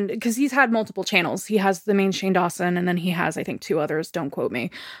 And because he's had multiple channels. He has the main Shane Dawson, and then he has, I think, 2 others. Don't quote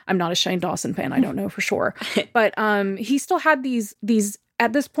me. I'm not a Shane Dawson fan. I don't know for sure. But he still had these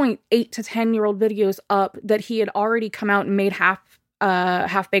at this point 8 to 10-year-old videos up that he had already come out and made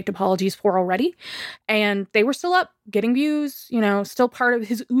half-baked apologies for already, and they were still up, getting views, still part of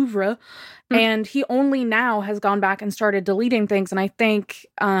his oeuvre. And he only now has gone back and started deleting things, and I think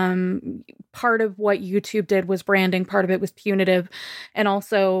part of what YouTube did was branding, part of it was punitive, and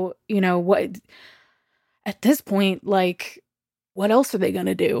also, what at this point, like, what else are they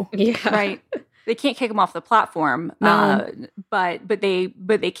gonna do? Yeah, right. They can't kick him off the platform, but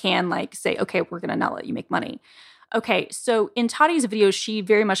they can like say, okay, we're gonna not let you make money. Okay, so in Tati's video, she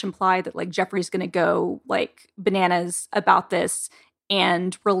very much implied that like Jeffrey's going to go like bananas about this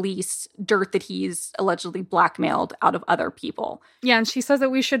and release dirt that he's allegedly blackmailed out of other people. Yeah, and she says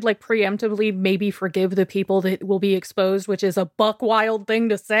that we should like preemptively maybe forgive the people that will be exposed, which is a buck wild thing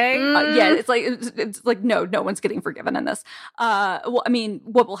to say. Yeah, it's like no one's getting forgiven in this. Well, I mean,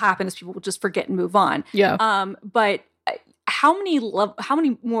 what will happen is people will just forget and move on. Yeah. But how many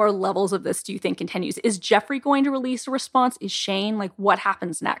more levels of this do you think continues? Is Jeffrey going to release a response? Is Shane? Like, what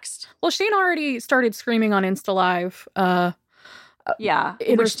happens next? Well, Shane already started screaming on Insta Live.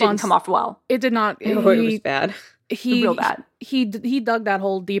 Which didn't come off well. It did not. It was bad. Real bad. He dug that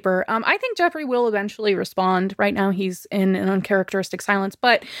hole deeper. I think Jeffrey will eventually respond. Right now, he's in an uncharacteristic silence.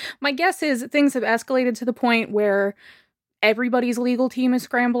 But my guess is things have escalated to the point where everybody's legal team is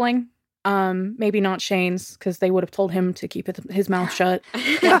scrambling. Maybe not Shane's, because they would have told him to keep his mouth shut.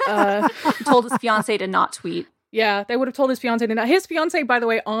 Told his fiance to not tweet. Yeah, they would have told his fiance to not. His fiance, by the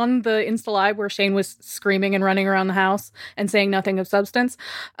way, on the Insta Live where Shane was screaming and running around the house and saying nothing of substance,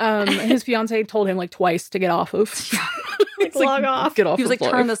 his fiance told him like twice to get off of. Log off. Get off. He was like,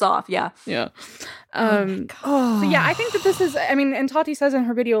 turn this off. Yeah. Yeah. So yeah, I think that this is, I mean, and Tati says in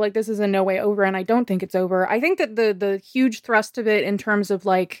her video, like, this is in no way over, and I don't think it's over. I think that the huge thrust of it in terms of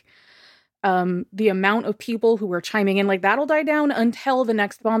like, the amount of people who are chiming in, like, that'll die down until the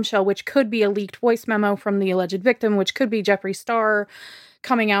next bombshell, which could be a leaked voice memo from the alleged victim, which could be Jeffree Star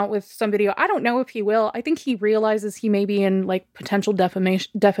coming out with some video. I don't know if he will. I think he realizes he may be in like potential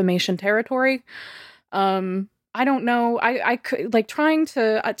defamation territory. I don't know. I could like trying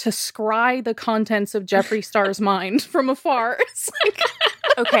to scry the contents of Jeffree Star's mind from afar. It's like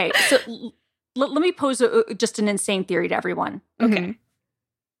okay, so let me pose just an insane theory to everyone. Okay. Mm-hmm.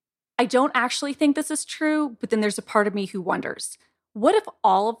 I don't actually think this is true, but then there's a part of me who wonders, what if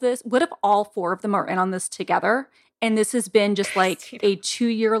all 4 of them are in on this together And this has been just like a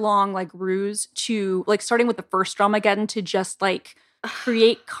 2-year-long like ruse to like starting with the first Dramageddon to just like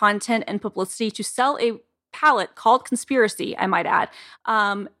create content and publicity to sell a palette called Conspiracy, I might add,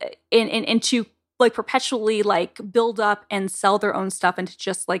 and to like perpetually like build up and sell their own stuff and to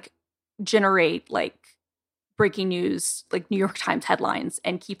just like generate like breaking news, like New York Times headlines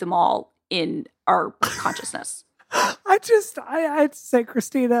and keep them all in our consciousness. I had to say,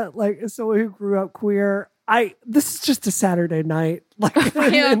 Christina, like as someone who grew up queer, this is just a Saturday night, like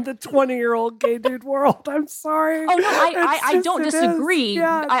in the 20-year-old gay dude world. I'm sorry. Oh no, I don't disagree.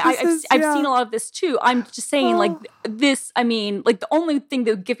 Yeah, I've seen a lot of this too. I'm just saying, like this. I mean, like the only thing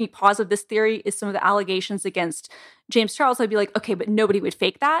that would give me pause of this theory is some of the allegations against James Charles. I'd be like, okay, but nobody would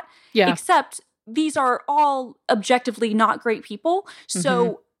fake that. Yeah. Except these are all objectively not great people.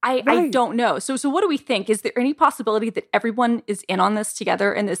 So. I don't know. So what do we think? Is there any possibility that everyone is in on this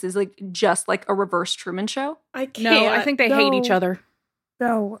together and this is like just like a reverse Truman Show? I can't. No, I think they hate each other.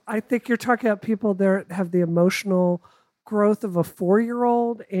 No, I think you're talking about people that have the emotional growth of a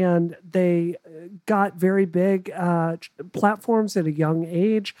 4-year-old and they got very big platforms at a young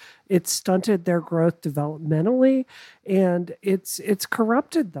age. It stunted their growth developmentally and it's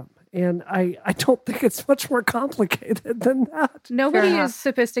corrupted them. And I don't think it's much more complicated than that. Nobody is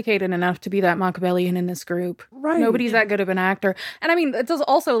sophisticated enough to be that Machiavellian in this group. Right. Nobody's that good of an actor. And I mean, it does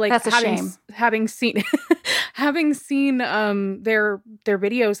also like that's a shame. Having seen their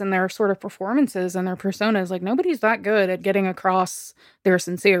videos and their sort of performances and their personas, like nobody's that good at getting across their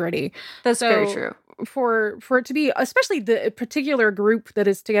sincerity. That's very true. For it to be, especially the particular group that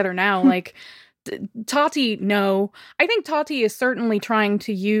is together now, like Tati, no. I think Tati is certainly trying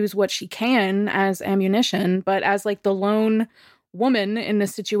to use what she can as ammunition, but as like the lone woman in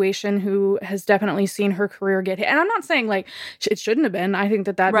this situation who has definitely seen her career get hit. And I'm not saying like it shouldn't have been. I think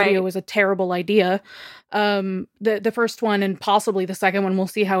that video was a terrible idea. The first one and possibly the second one, we'll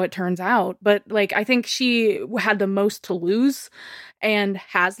see how it turns out. But like, I think she had the most to lose and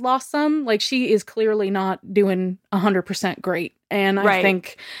has lost some. Like she is clearly not doing 100% great. And I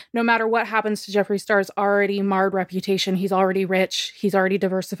think no matter what happens to Jeffree Star's already marred reputation, he's already rich, he's already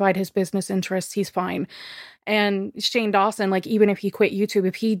diversified his business interests, he's fine. And Shane Dawson, like even if he quit YouTube,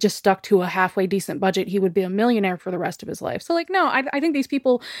 if he just stuck to a halfway decent budget, he would be a millionaire for the rest of his life. So like, no, I think these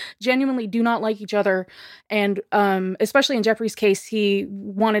people genuinely do not like each other. And especially in Jeffree's case, he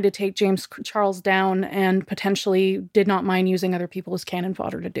wanted to take James Charles down and potentially did not mind using other people as cannon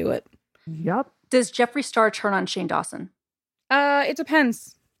fodder to do it. Yep. Does Jeffree Star turn on Shane Dawson? It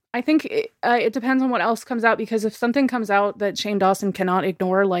depends. I think it depends on what else comes out, because if something comes out that Shane Dawson cannot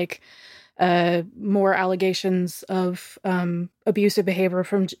ignore, like more allegations of abusive behavior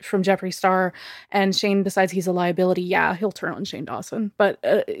from Jeffree Star, and Shane decides he's a liability, yeah, he'll turn on Shane Dawson. But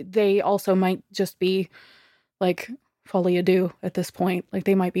they also might just be like folie à deux at this point. Like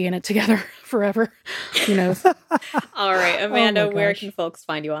they might be in it together forever. Who knows? All right, Amanda, where can folks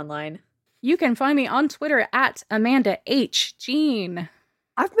find you online? You can find me on Twitter at Amanda H. Jean.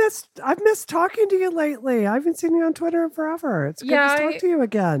 I've missed talking to you lately. I haven't seen you on Twitter in forever. It's good to talk to you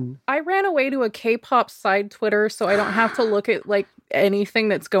again. I ran away to a K-pop side Twitter, so I don't have to look at like anything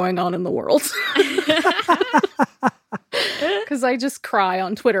that's going on in the world. Because I just cry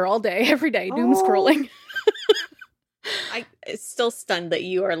on Twitter all day, every day, doom scrolling. I'm still stunned that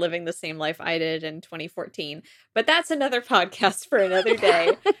you are living the same life I did in 2014, but that's another podcast for another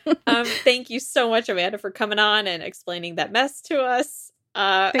day. Thank you so much, Amanda, for coming on and explaining that mess to us.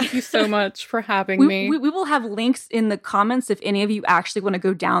 Thank you so much for having me. We will have links in the comments if any of you actually want to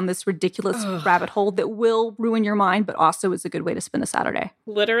go down this ridiculous rabbit hole that will ruin your mind, but also is a good way to spend a Saturday.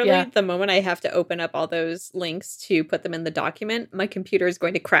 Literally, the moment I have to open up all those links to put them in the document, my computer is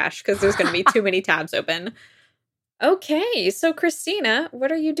going to crash because there's going to be too many tabs open. Okay, so Christina,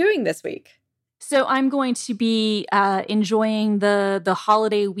 what are you doing this week? So I'm going to be enjoying the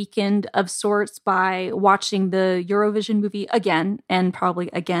holiday weekend of sorts by watching the Eurovision movie again, and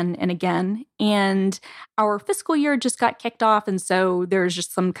probably again and again. And our fiscal year just got kicked off, and so there's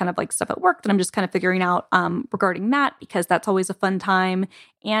just some kind of like stuff at work that I'm just kind of figuring out regarding that, because that's always a fun time.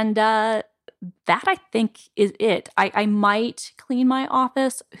 And that I think is it. I might clean my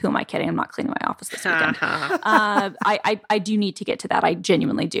office. Who am I kidding? I'm not cleaning my office this weekend. I do need to get to that. I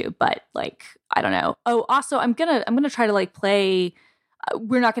genuinely do, but like I don't know. Oh, also I'm gonna try to like play.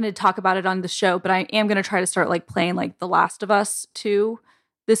 We're not going to talk about it on the show, but I am going to try to start like playing like The Last of Us 2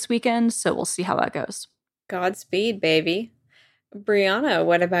 this weekend. So we'll see how that goes. Godspeed, baby. Brianna,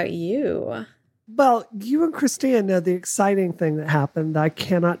 what about you? Well, you and Christina know the exciting thing that happened that I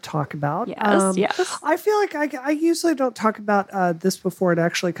cannot talk about. Yes. I feel like I usually don't talk about this before it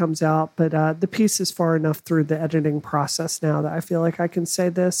actually comes out, but the piece is far enough through the editing process now that I feel like I can say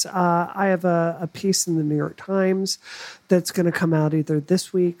this. I have a piece in the New York Times that's going to come out either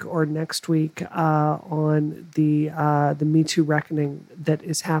this week or next week on the Me Too reckoning that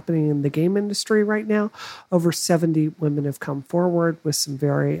is happening in the game industry right now. Over 70 women have come forward with some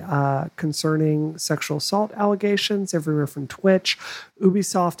very concerning sexual assault allegations everywhere from Twitch.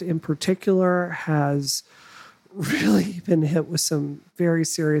 Ubisoft in particular has really been hit with some very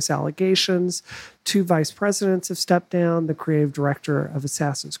serious allegations. 2 vice presidents have stepped down. The creative director of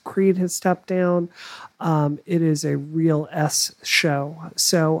Assassin's Creed has stepped down. It is a real S show.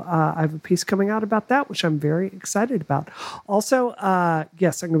 So I have a piece coming out about that, which I'm very excited about. Also,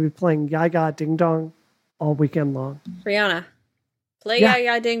 yes, I'm going to be playing Yaga Ding Dong all weekend long. Brianna, play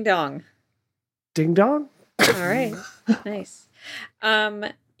Yaga Ding Dong. Ding Dong? All right. Nice.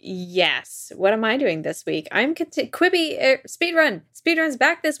 Yes. What am I doing this week? I'm Quibi Speedrun. Speedrun's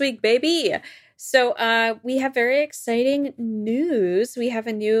back this week, baby. So we have very exciting news. We have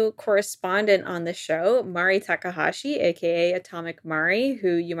a new correspondent on the show, Mari Takahashi, aka Atomic Mari,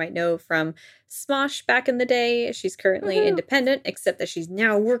 who you might know from Smosh back in the day. She's currently independent, except that she's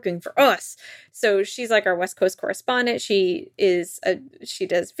now working for us. So she's like our West Coast correspondent. She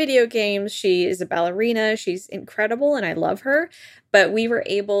does video games. She is a ballerina. She's incredible, and I love her. But we were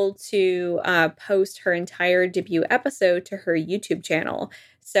able to post her entire debut episode to her YouTube channel.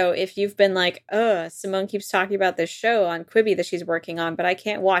 So if you've been like, Simone keeps talking about this show on Quibi that she's working on, but I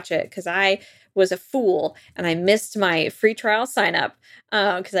can't watch it because I was a fool and I missed my free trial sign up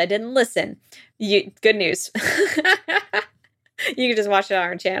because I didn't listen. Good news. You can just watch it on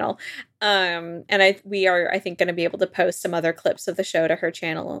our channel. And we are, I think, going to be able to post some other clips of the show to her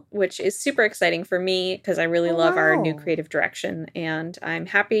channel, which is super exciting for me because I really love our new creative direction. And I'm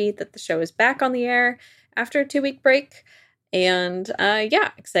happy that the show is back on the air after a 2-week break. And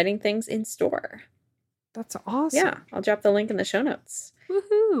exciting things in store. That's awesome. Yeah, I'll drop the link in the show notes.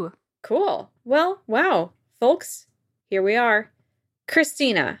 Woohoo. Cool. Well, wow. Folks, here we are.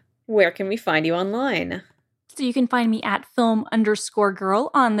 Christina, where can we find you online? So you can find me at film_girl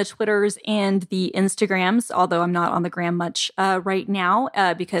on the Twitters and the Instagrams, although I'm not on the gram much right now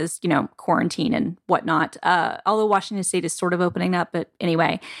because, quarantine and whatnot. Although Washington State is sort of opening up, but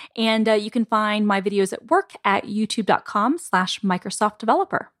anyway. And you can find my videos at work at youtube.com/Microsoft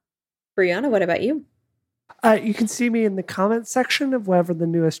Developer. Brianna, what about you? You can see me in the comment section of whatever the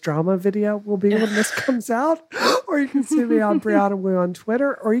newest drama video will be when this comes out. Or you can see me on Brianna Wu on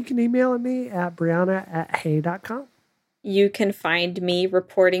Twitter. Or you can email me at brianna@hey.com. You can find me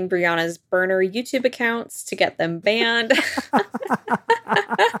reporting Brianna's burner YouTube accounts to get them banned.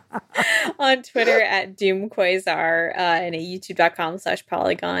 On Twitter at DoomQuasar and at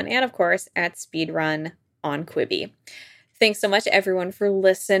youtube.com/Polygon. And of course at Speedrun on Quibi. Thanks so much everyone for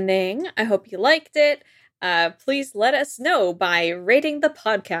listening. I hope you liked it. Please let us know by rating the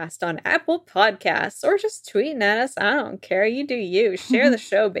podcast on Apple Podcasts or just tweeting at us. I don't care. You do you. Share the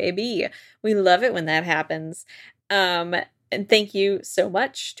show, baby. We love it when that happens. And thank you so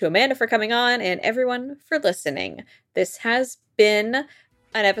much to Amanda for coming on and everyone for listening. This has been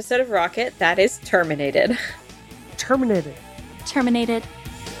an episode of Rocket that is terminated. Terminated. Terminated.